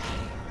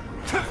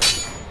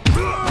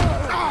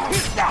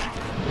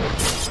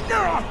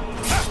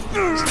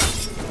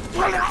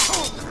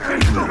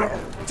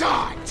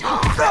 Die,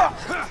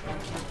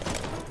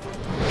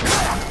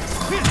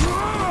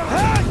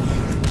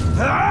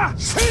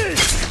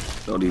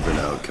 Not even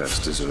outcasts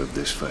deserve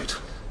this fate.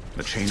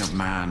 The chain of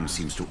man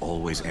seems to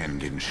always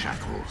end in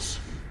shackles.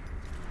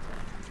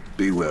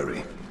 Be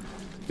wary.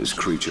 This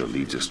creature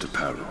leads us to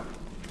peril.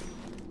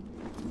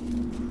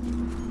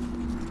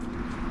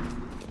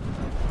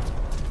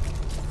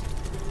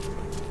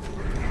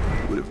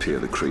 It would appear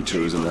the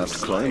creature is an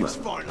apt climber.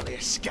 Finally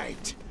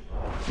escaped.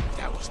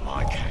 That was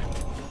my camp.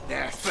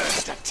 Their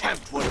first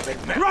attempt would have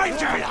been met.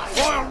 Ranger!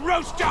 I'll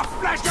roast your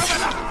flesh over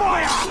the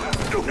fire!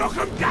 Knock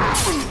him down!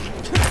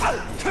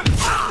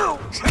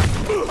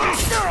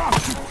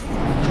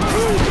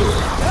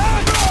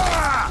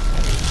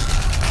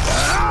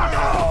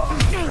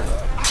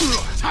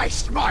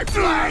 Taste my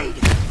blade!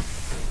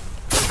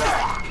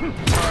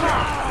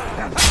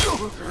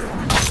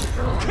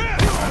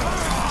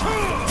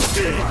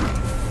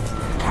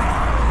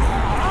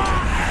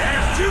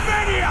 There's too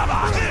many of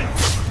us!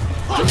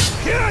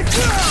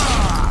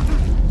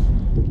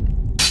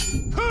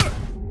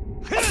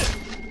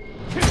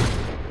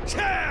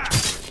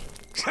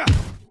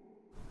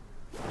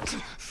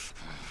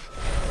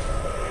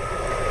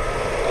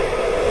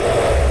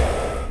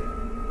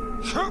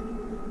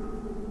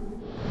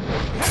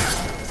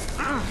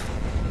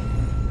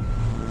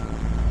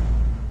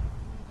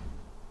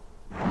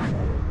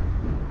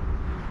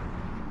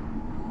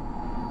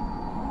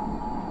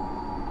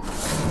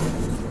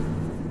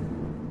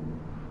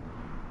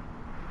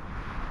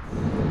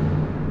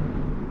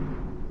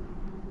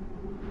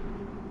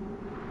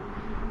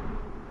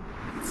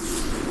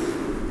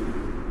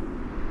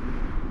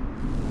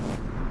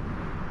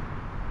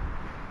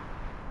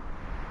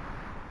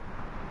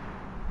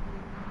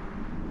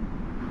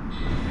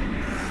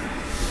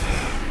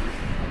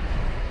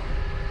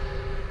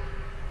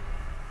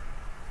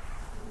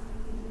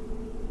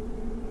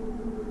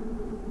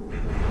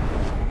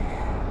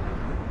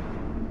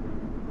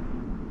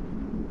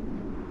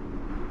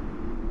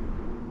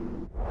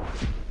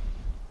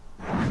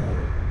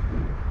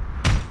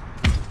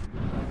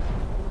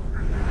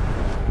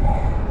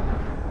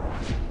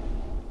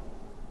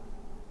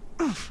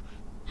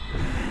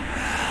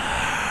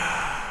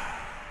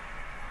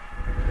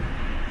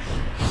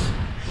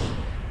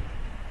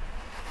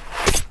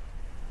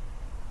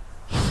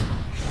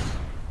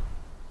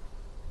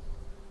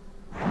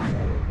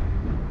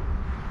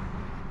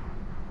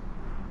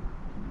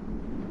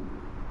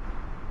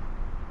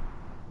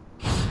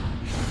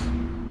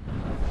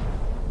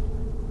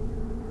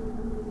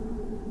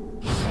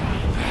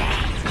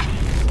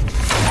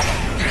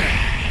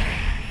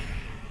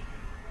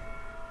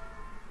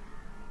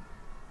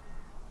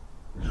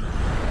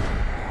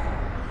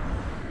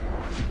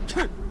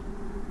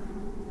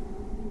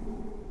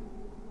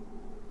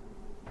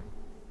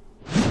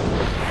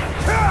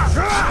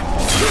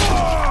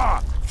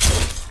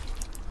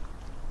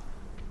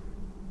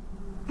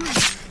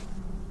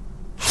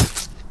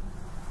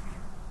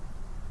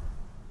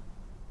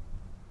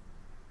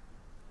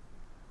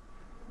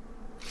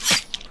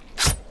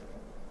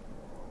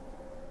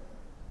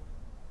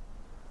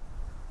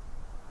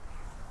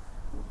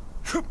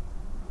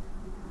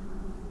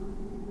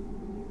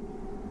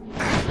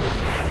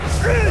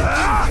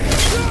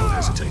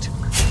 Hesitate.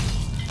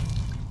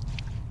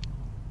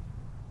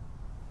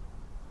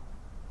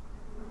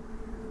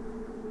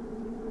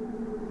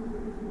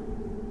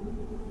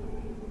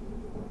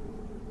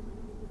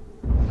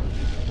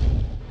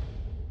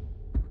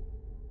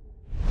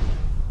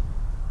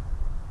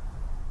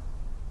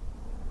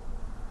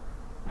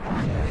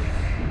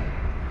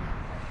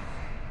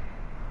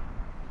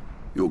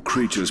 Your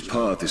creature's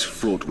path is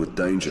fraught with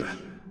danger.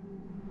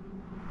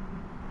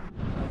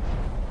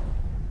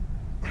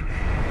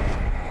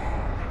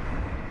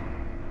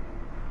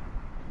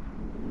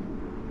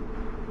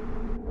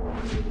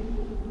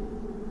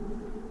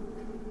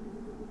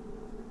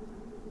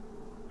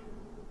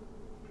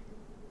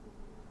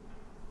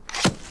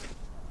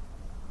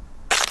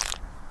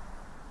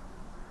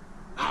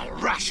 Our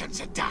rations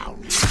are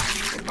down.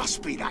 It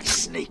must be that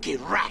sneaky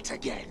rat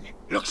again.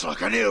 Looks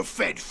like an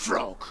ill-fed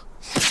frog.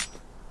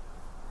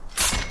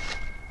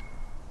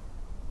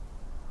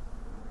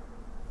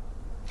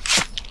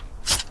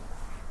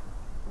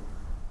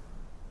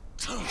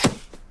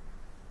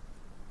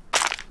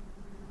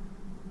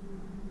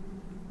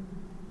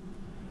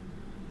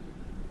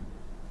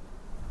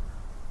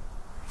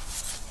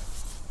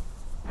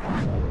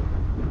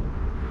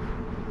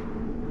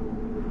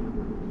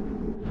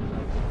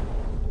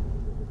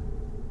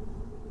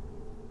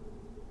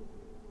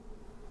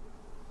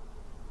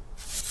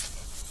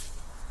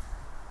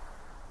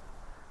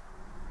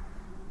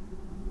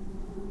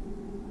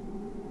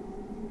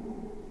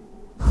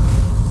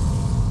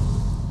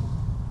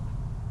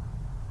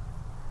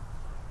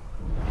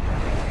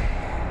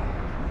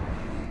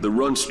 The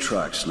runt's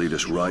tracks lead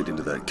us right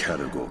into that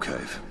Caragor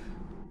cave.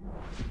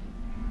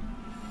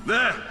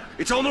 There!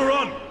 It's on the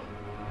run!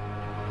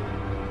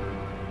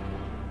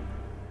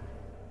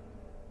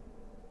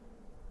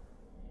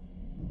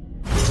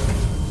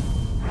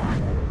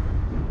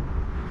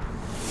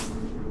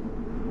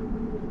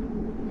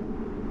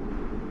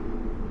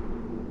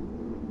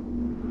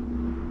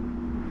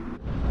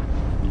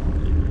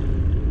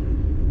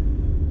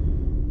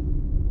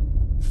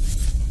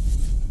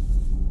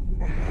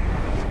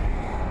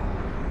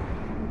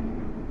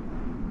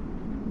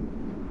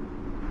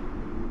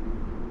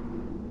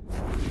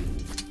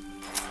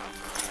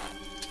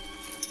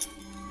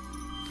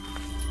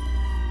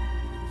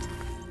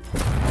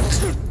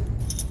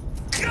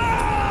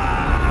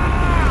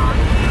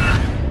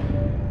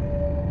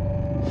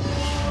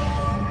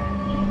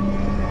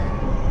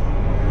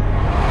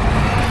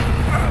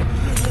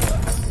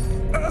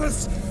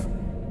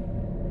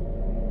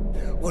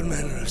 What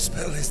manner of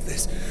spell is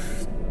this?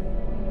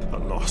 A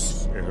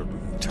lost heir,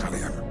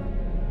 Talion.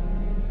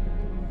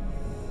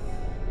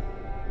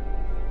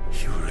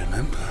 You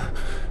remember?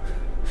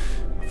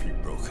 A few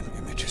broken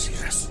images,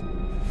 yes.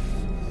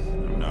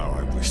 And now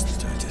I wish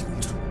that I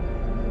didn't.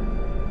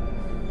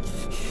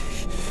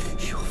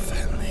 Your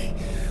family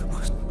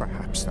was...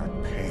 Perhaps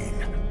that pain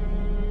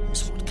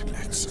is what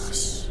connects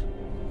us.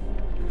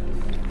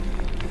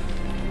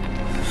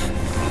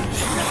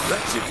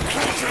 That's it.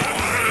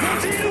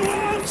 What do you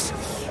want?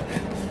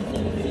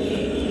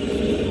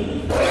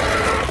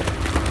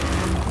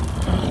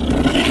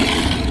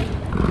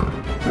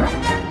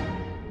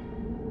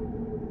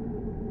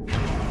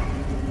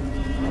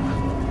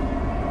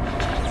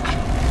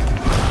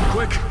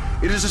 Quick!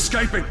 It is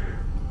escaping!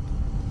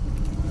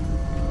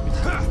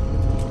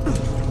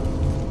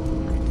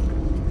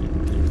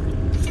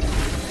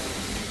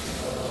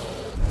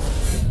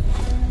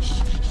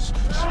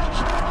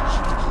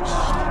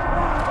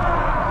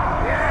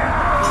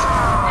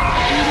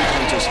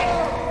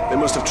 They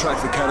must have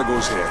tracked the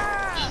Caragors here.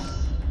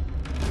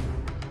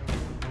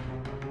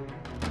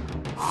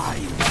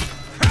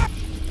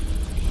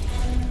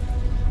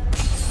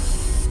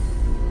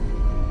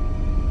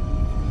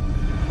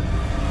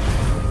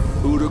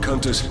 Uruk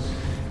hunters.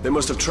 They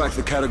must have tracked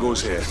the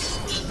Caragors here.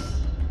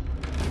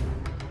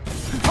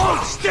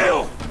 Hold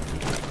still!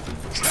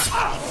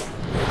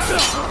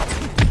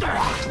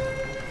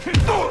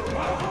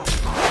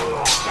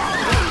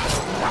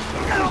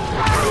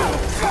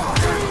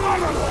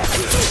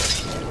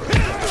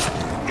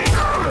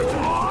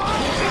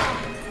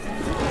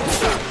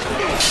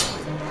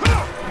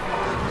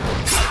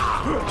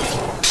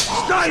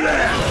 Stay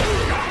there!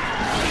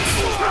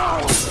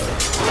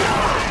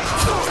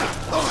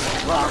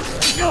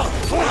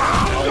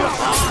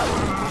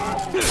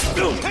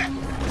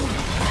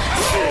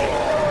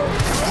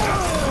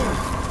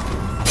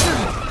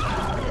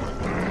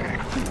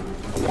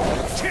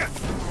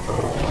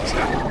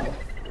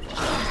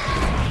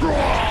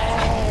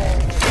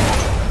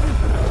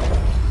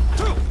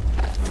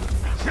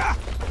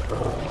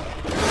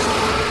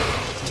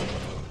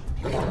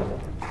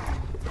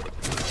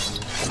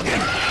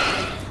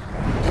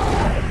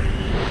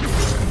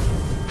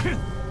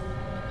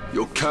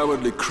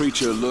 cowardly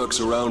creature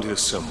lurks around here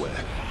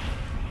somewhere.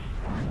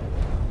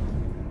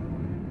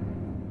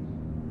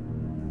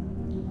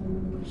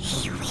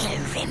 You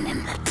will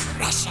remember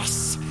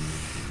Precious.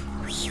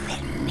 We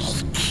will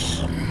make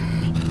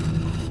him.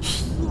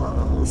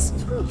 Yes,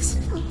 yes,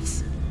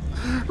 yes.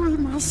 We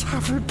must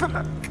have him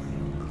back.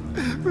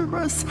 We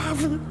must have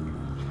him.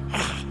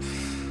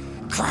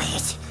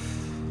 Quiet.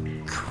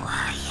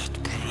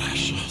 Quiet,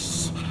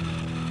 Precious.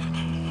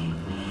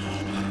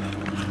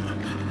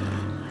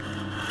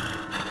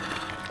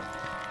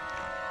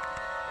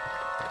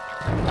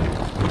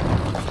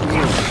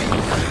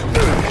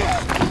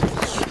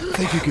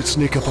 Think you could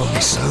sneak up on me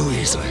so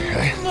easily,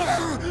 eh?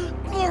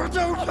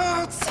 Mordor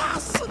hurts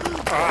us.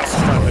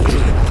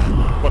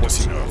 What does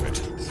he know of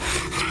it?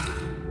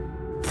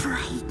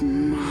 Bright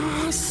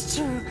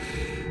Master.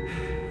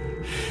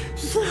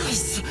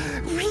 Yes,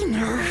 we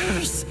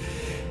knows.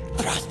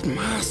 Bright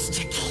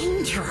Master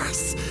came to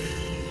us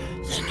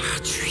in our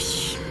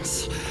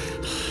dreams.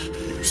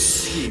 You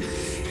see